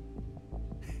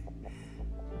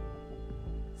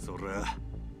そりゃ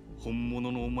本物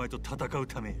のお前と戦う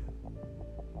ためや。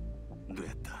どう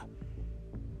やった？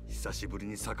久しぶり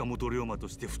に坂本龍馬と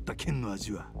して振った剣の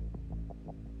味は。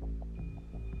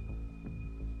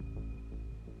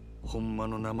ほんま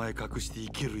の名前隠して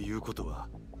生きるいうことは、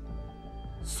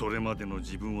それまでの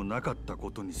自分をなかった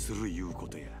ことにするいうこ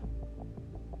とや。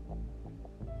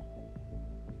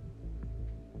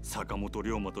坂本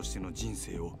龍馬としての人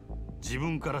生を自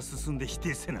分から進んで否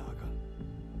定せなあかん。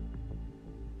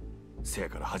せや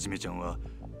からはじめちゃんは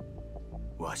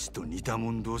わしと似た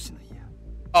者同士なんや。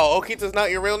Oh, Okita's not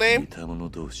your real 似 name? た者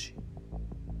同士。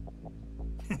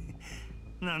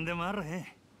なんでもあらへん。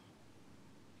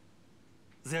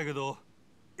せやけど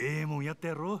ええもんやった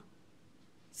やろ。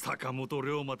坂本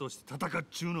龍馬として戦っ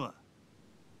ちゅうのは。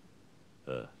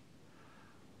ああ、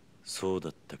そうだ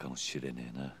ったかもしれ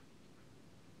ねえな。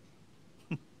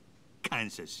感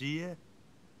謝しや。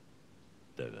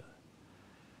だが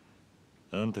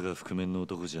あんたが覆面の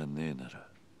男じゃねえなら、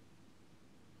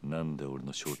なんで俺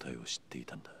の正体を知ってい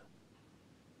たんだ。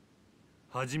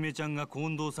はじめちゃんが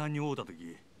近藤さんに会うた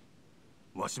時、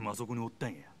わしもあそこにおった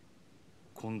んや。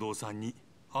近藤さんに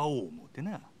会おう思って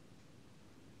な。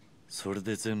それ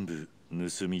で全部盗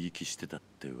み聞きしてたっ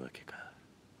てわけか。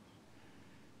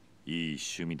いい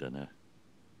趣味だな。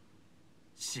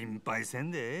心配せ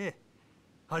んでええ。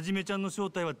はじめちゃんの正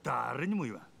体は誰にも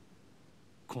言わん。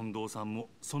近藤さんも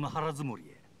その腹積もり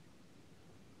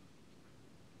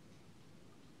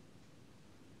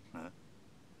や。あ、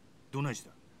どないし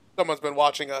た？ Someone's been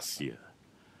watching us. いや、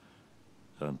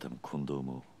あんたも近藤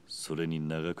もそれに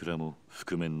長倉も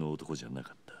覆面の男じゃな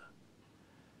かった。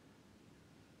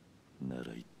な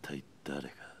ら一体誰が。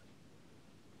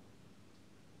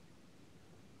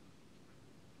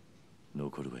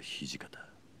残るは土方、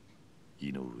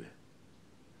井上、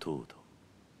東堂。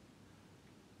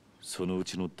そのう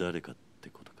ちの誰かって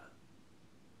ことか。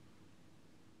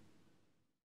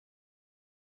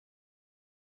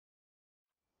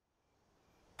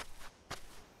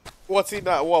What's he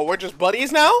not? Whoa, we're just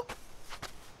buddies now?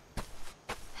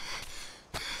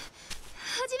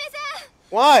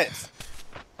 What?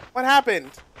 What happened?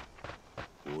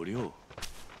 おりょ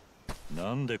う、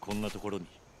なんでこんなところに。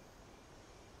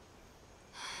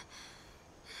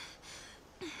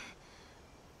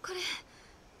これ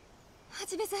は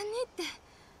じめさんにって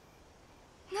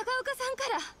長岡さんか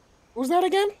ら。 Who's that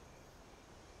again?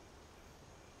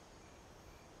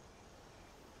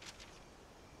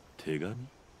 手紙？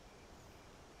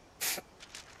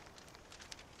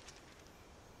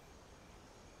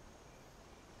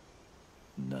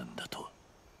なんだと。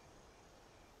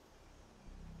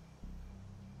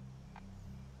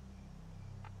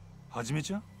はじめ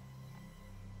ちゃん？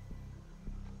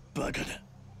バカだ。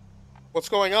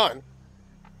What's going on?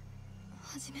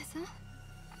 はじめさん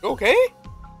Okay?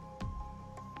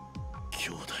 兄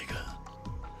弟が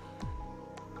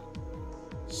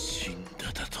死ん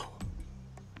だだと。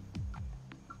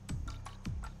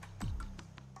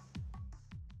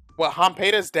What,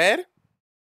 Hanpeda's dead?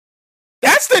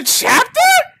 That's the chapter?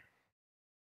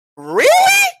 Really?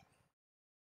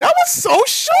 That was so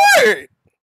short!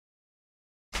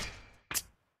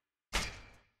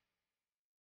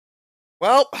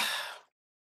 Well,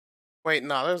 wait,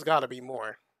 no, there's gotta be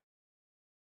more.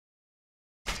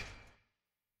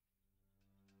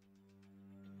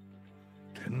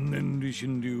 天然理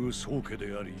心流宗家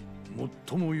であり、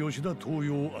最も吉田東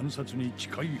洋暗殺に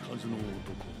近いはずの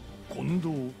男、近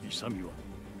藤勇は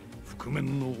覆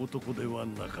面の男では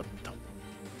なかった。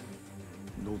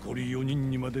残り4人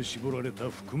にまで絞られ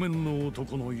た覆面の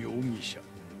男の容疑者。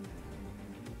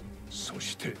そ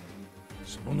して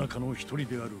その中の一人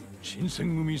である新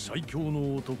選組最強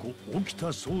の男、沖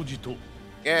田総司と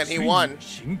Yeah, and he won.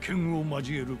 真剣を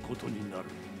交えることになる。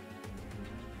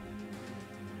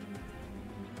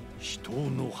死闘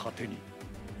の果てに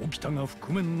沖田が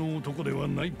覆面の男では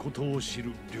ないことを知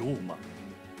る龍馬。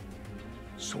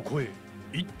そこへ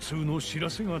一通の知ら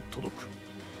せが届く。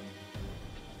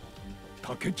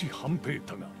武智半平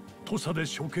太が土佐で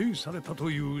処刑されたと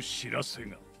いう知らせ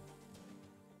が。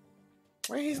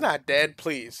Wait, he's not dead,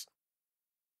 please.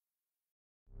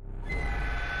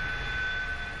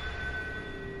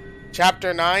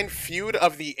 Chapter 9, Feud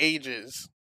of the Ages.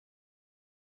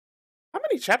 How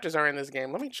many chapters are in this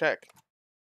game? Let me check.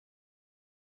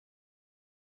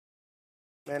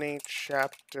 Many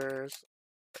chapters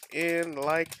in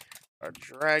like a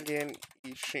dragon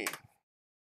Ishin.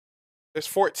 There's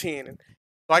 14.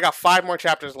 So I got 5 more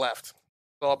chapters left.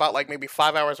 So about like maybe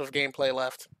 5 hours of gameplay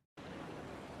left.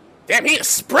 Damn, he is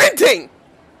sprinting!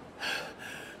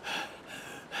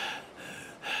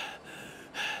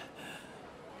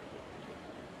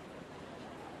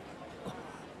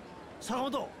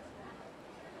 Sakamoto!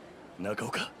 中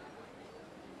岡。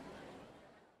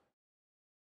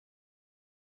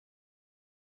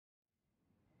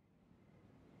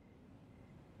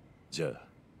じゃあ、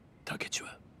武智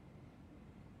は。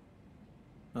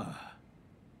ああ、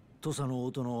土佐の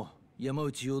大戸の山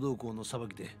内陽道公の裁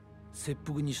きで切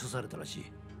腹に処されたらしい。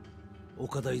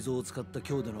岡田伊蔵を使った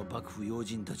京での幕府要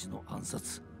人たちの暗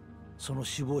殺、その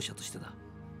首謀者としてだ。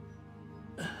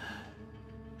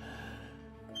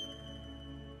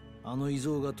あの伊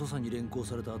蔵が土佐に連行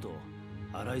された後、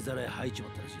洗いざらい吐いちま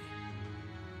ったらしい。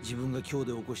自分が京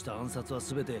で起こした暗殺は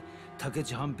全て武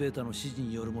智半平太の指示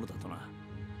によるものだとな。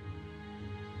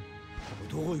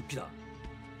どこ行っぴだ。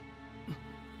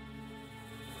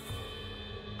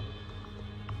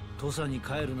土佐に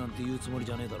帰るなんて言うつもり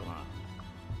じゃねえだろうな。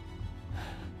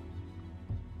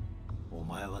お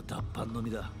前は脱藩の身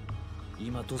だ。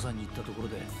今土佐に行ったところ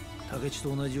で武智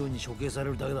と同じように処刑さ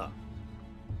れるだけだ。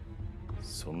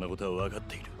そんなことは分かっ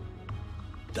ている。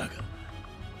だが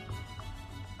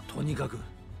とにかく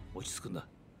落ち着くんだ。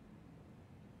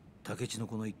武智の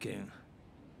この一件、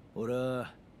俺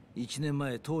は1年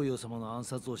前東洋様の暗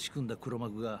殺を仕組んだ黒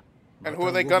幕が And who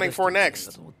are they gunning for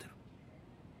next?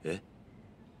 え？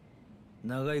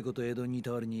長いこと江戸にい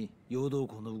た割に陽道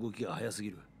公の動きが早す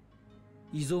ぎる。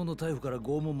伊蔵の逮捕から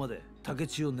拷問まで武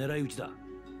智を狙い撃ちだ。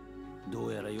ど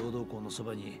うやら陽道公のそ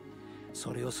ばに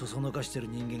それをそそのかしてる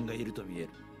人間がいると見える。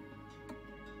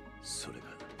それが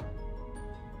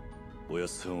おやっ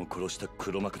さんを殺した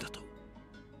黒幕だと。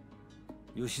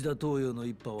吉田東洋の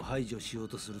一派を排除しよう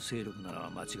とする勢力なら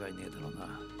間違いねえだろう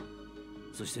な。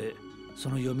そしてそ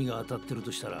の読みが当たってる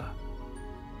としたら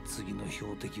次の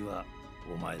標的は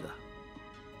お前だ。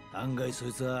案外そ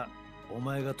いつはお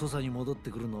前が土佐に戻って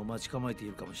くるのを待ち構えてい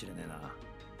るかもしれねえな。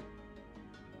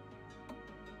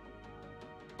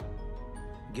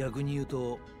逆に言う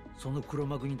とその黒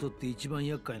幕にとって一番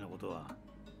厄介なことは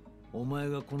お前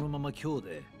がこのまま今日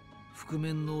で覆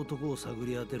面の男を探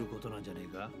り当てることなんじゃねえ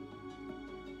か。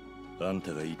あん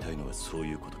たが言いたいのはそう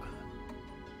いうことか。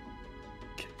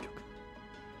結局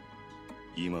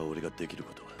今俺ができる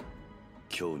ことは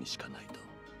今日にしかないと。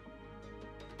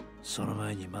その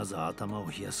前にまず頭を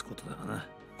冷やすことだがな。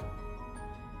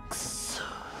くそ。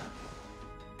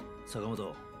坂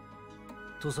本、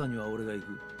土佐には俺が行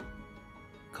く。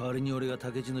代わりに俺が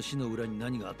武智の死の裏に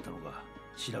何があったのか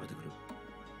調べてくる。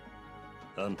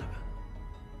あんたが？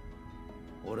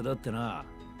俺だってな、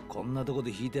こんなとこ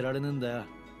で引いてられねえんだよ。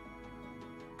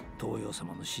東洋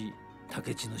様の死、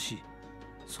武智の死、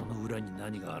その裏に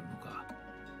何があるのか、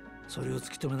それを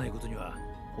突き止めないことには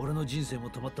俺の人生も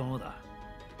止まったままだ。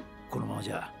このまま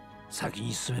じゃ先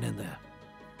に進めねえんだよ。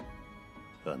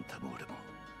あんたも俺も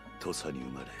土佐に生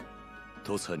まれ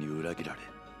土佐に裏切られ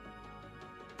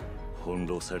翻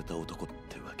弄された男っ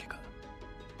てわけか。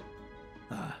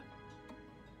ああ。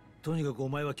とにかくお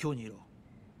前は今日にいろ。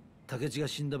竹地が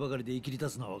死んだばかりで生きり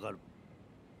立つのはわかる。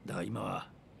だが今は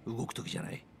動く時じゃ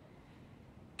ない。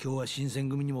今日は新選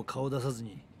組にも顔を出さず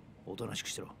におとなしく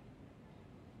してろ。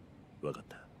わかっ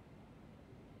た。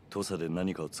土佐で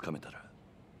何かをつかめたら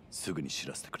すぐに知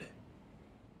らせてくれ。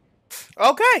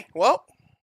Okay, well.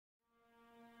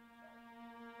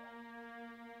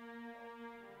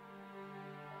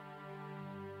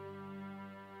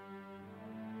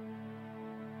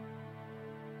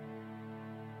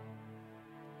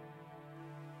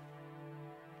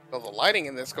 Oh, the lighting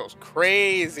in this goes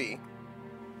crazy.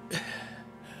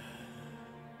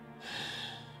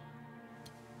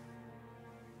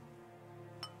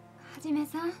 はじめ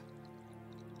さん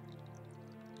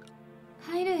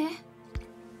入るえ。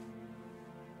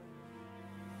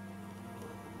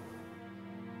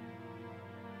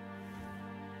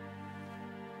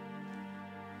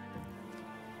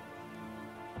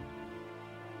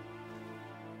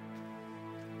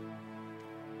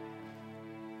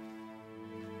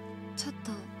ちょっ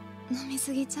と飲み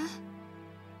すぎちゃう？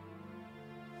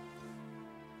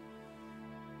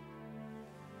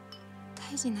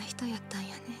大事な人やったんや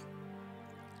ね、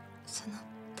その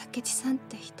竹地さんっ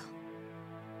て人。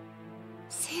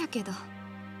せやけどな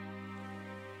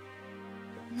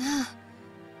あ、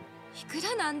いく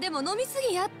らなんでも飲みす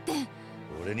ぎやって。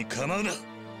俺に構うな。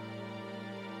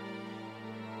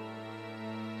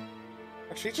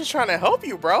 She's just trying to help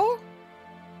you, bro.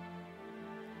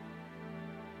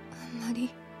 あんま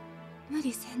り無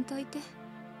理せんといて。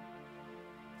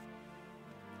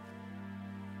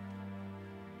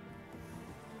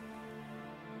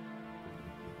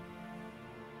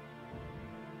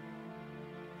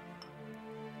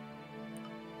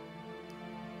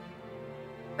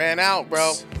Ran out,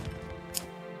 bro.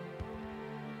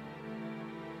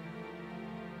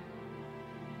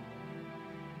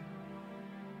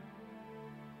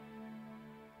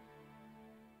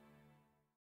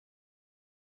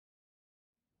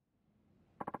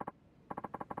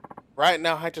 Right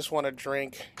now, I just want to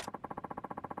drink.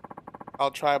 I'll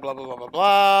try blah, blah, blah, blah,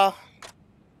 blah.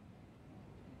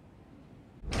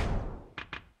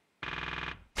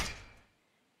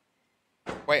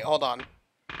 Wait, hold on.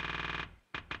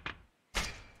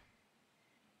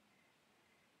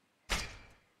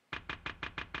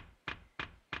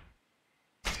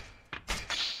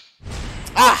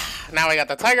 Ah! Now I got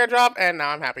the tiger drop, and now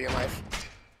I'm happy in life.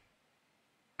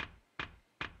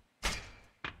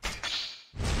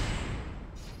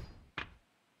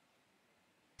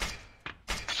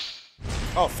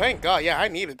 Oh, thank God. Yeah, I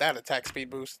needed that attack speed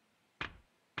boost.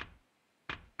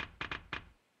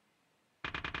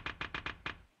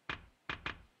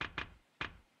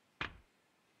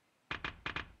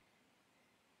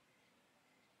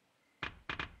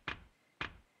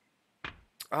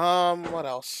 What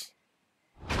else?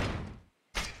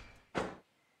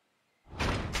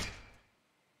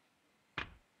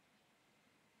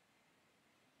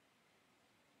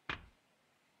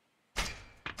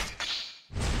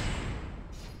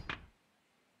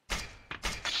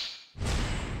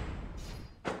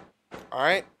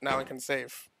 Alright, now we can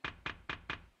save.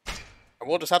 And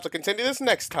we'll just have to continue this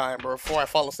next time before I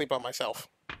fall asleep on myself.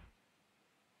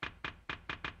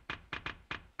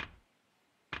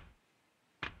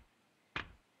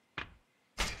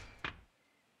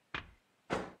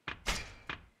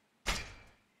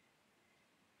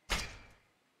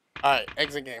 Alright,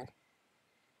 exit game.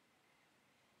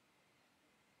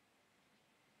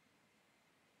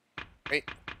 Wait.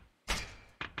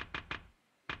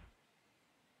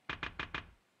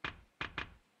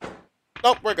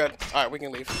 Nope, we're good. Alright, we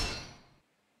can leave.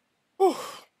 Whew.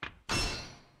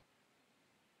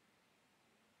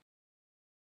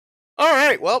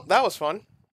 Alright, well, that was fun.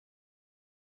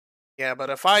 Yeah,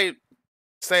 but if I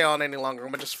stay on any longer,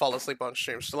 I'm gonna just fall asleep on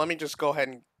stream. So let me just go ahead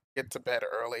and get to bed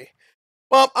early.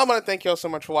 Well, I'm gonna thank you all so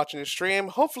much for watching the stream.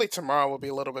 Hopefully tomorrow will be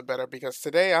a little bit better because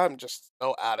today I'm just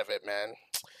so out of it, man.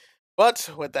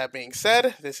 But with that being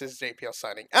said, this is JPL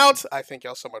signing out. I thank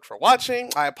y'all so much for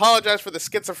watching. I apologize for the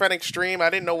schizophrenic stream. I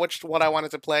didn't know what I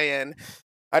wanted to play, and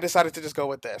I decided to just go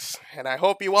with this. And I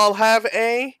hope you all have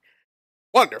a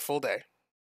wonderful day.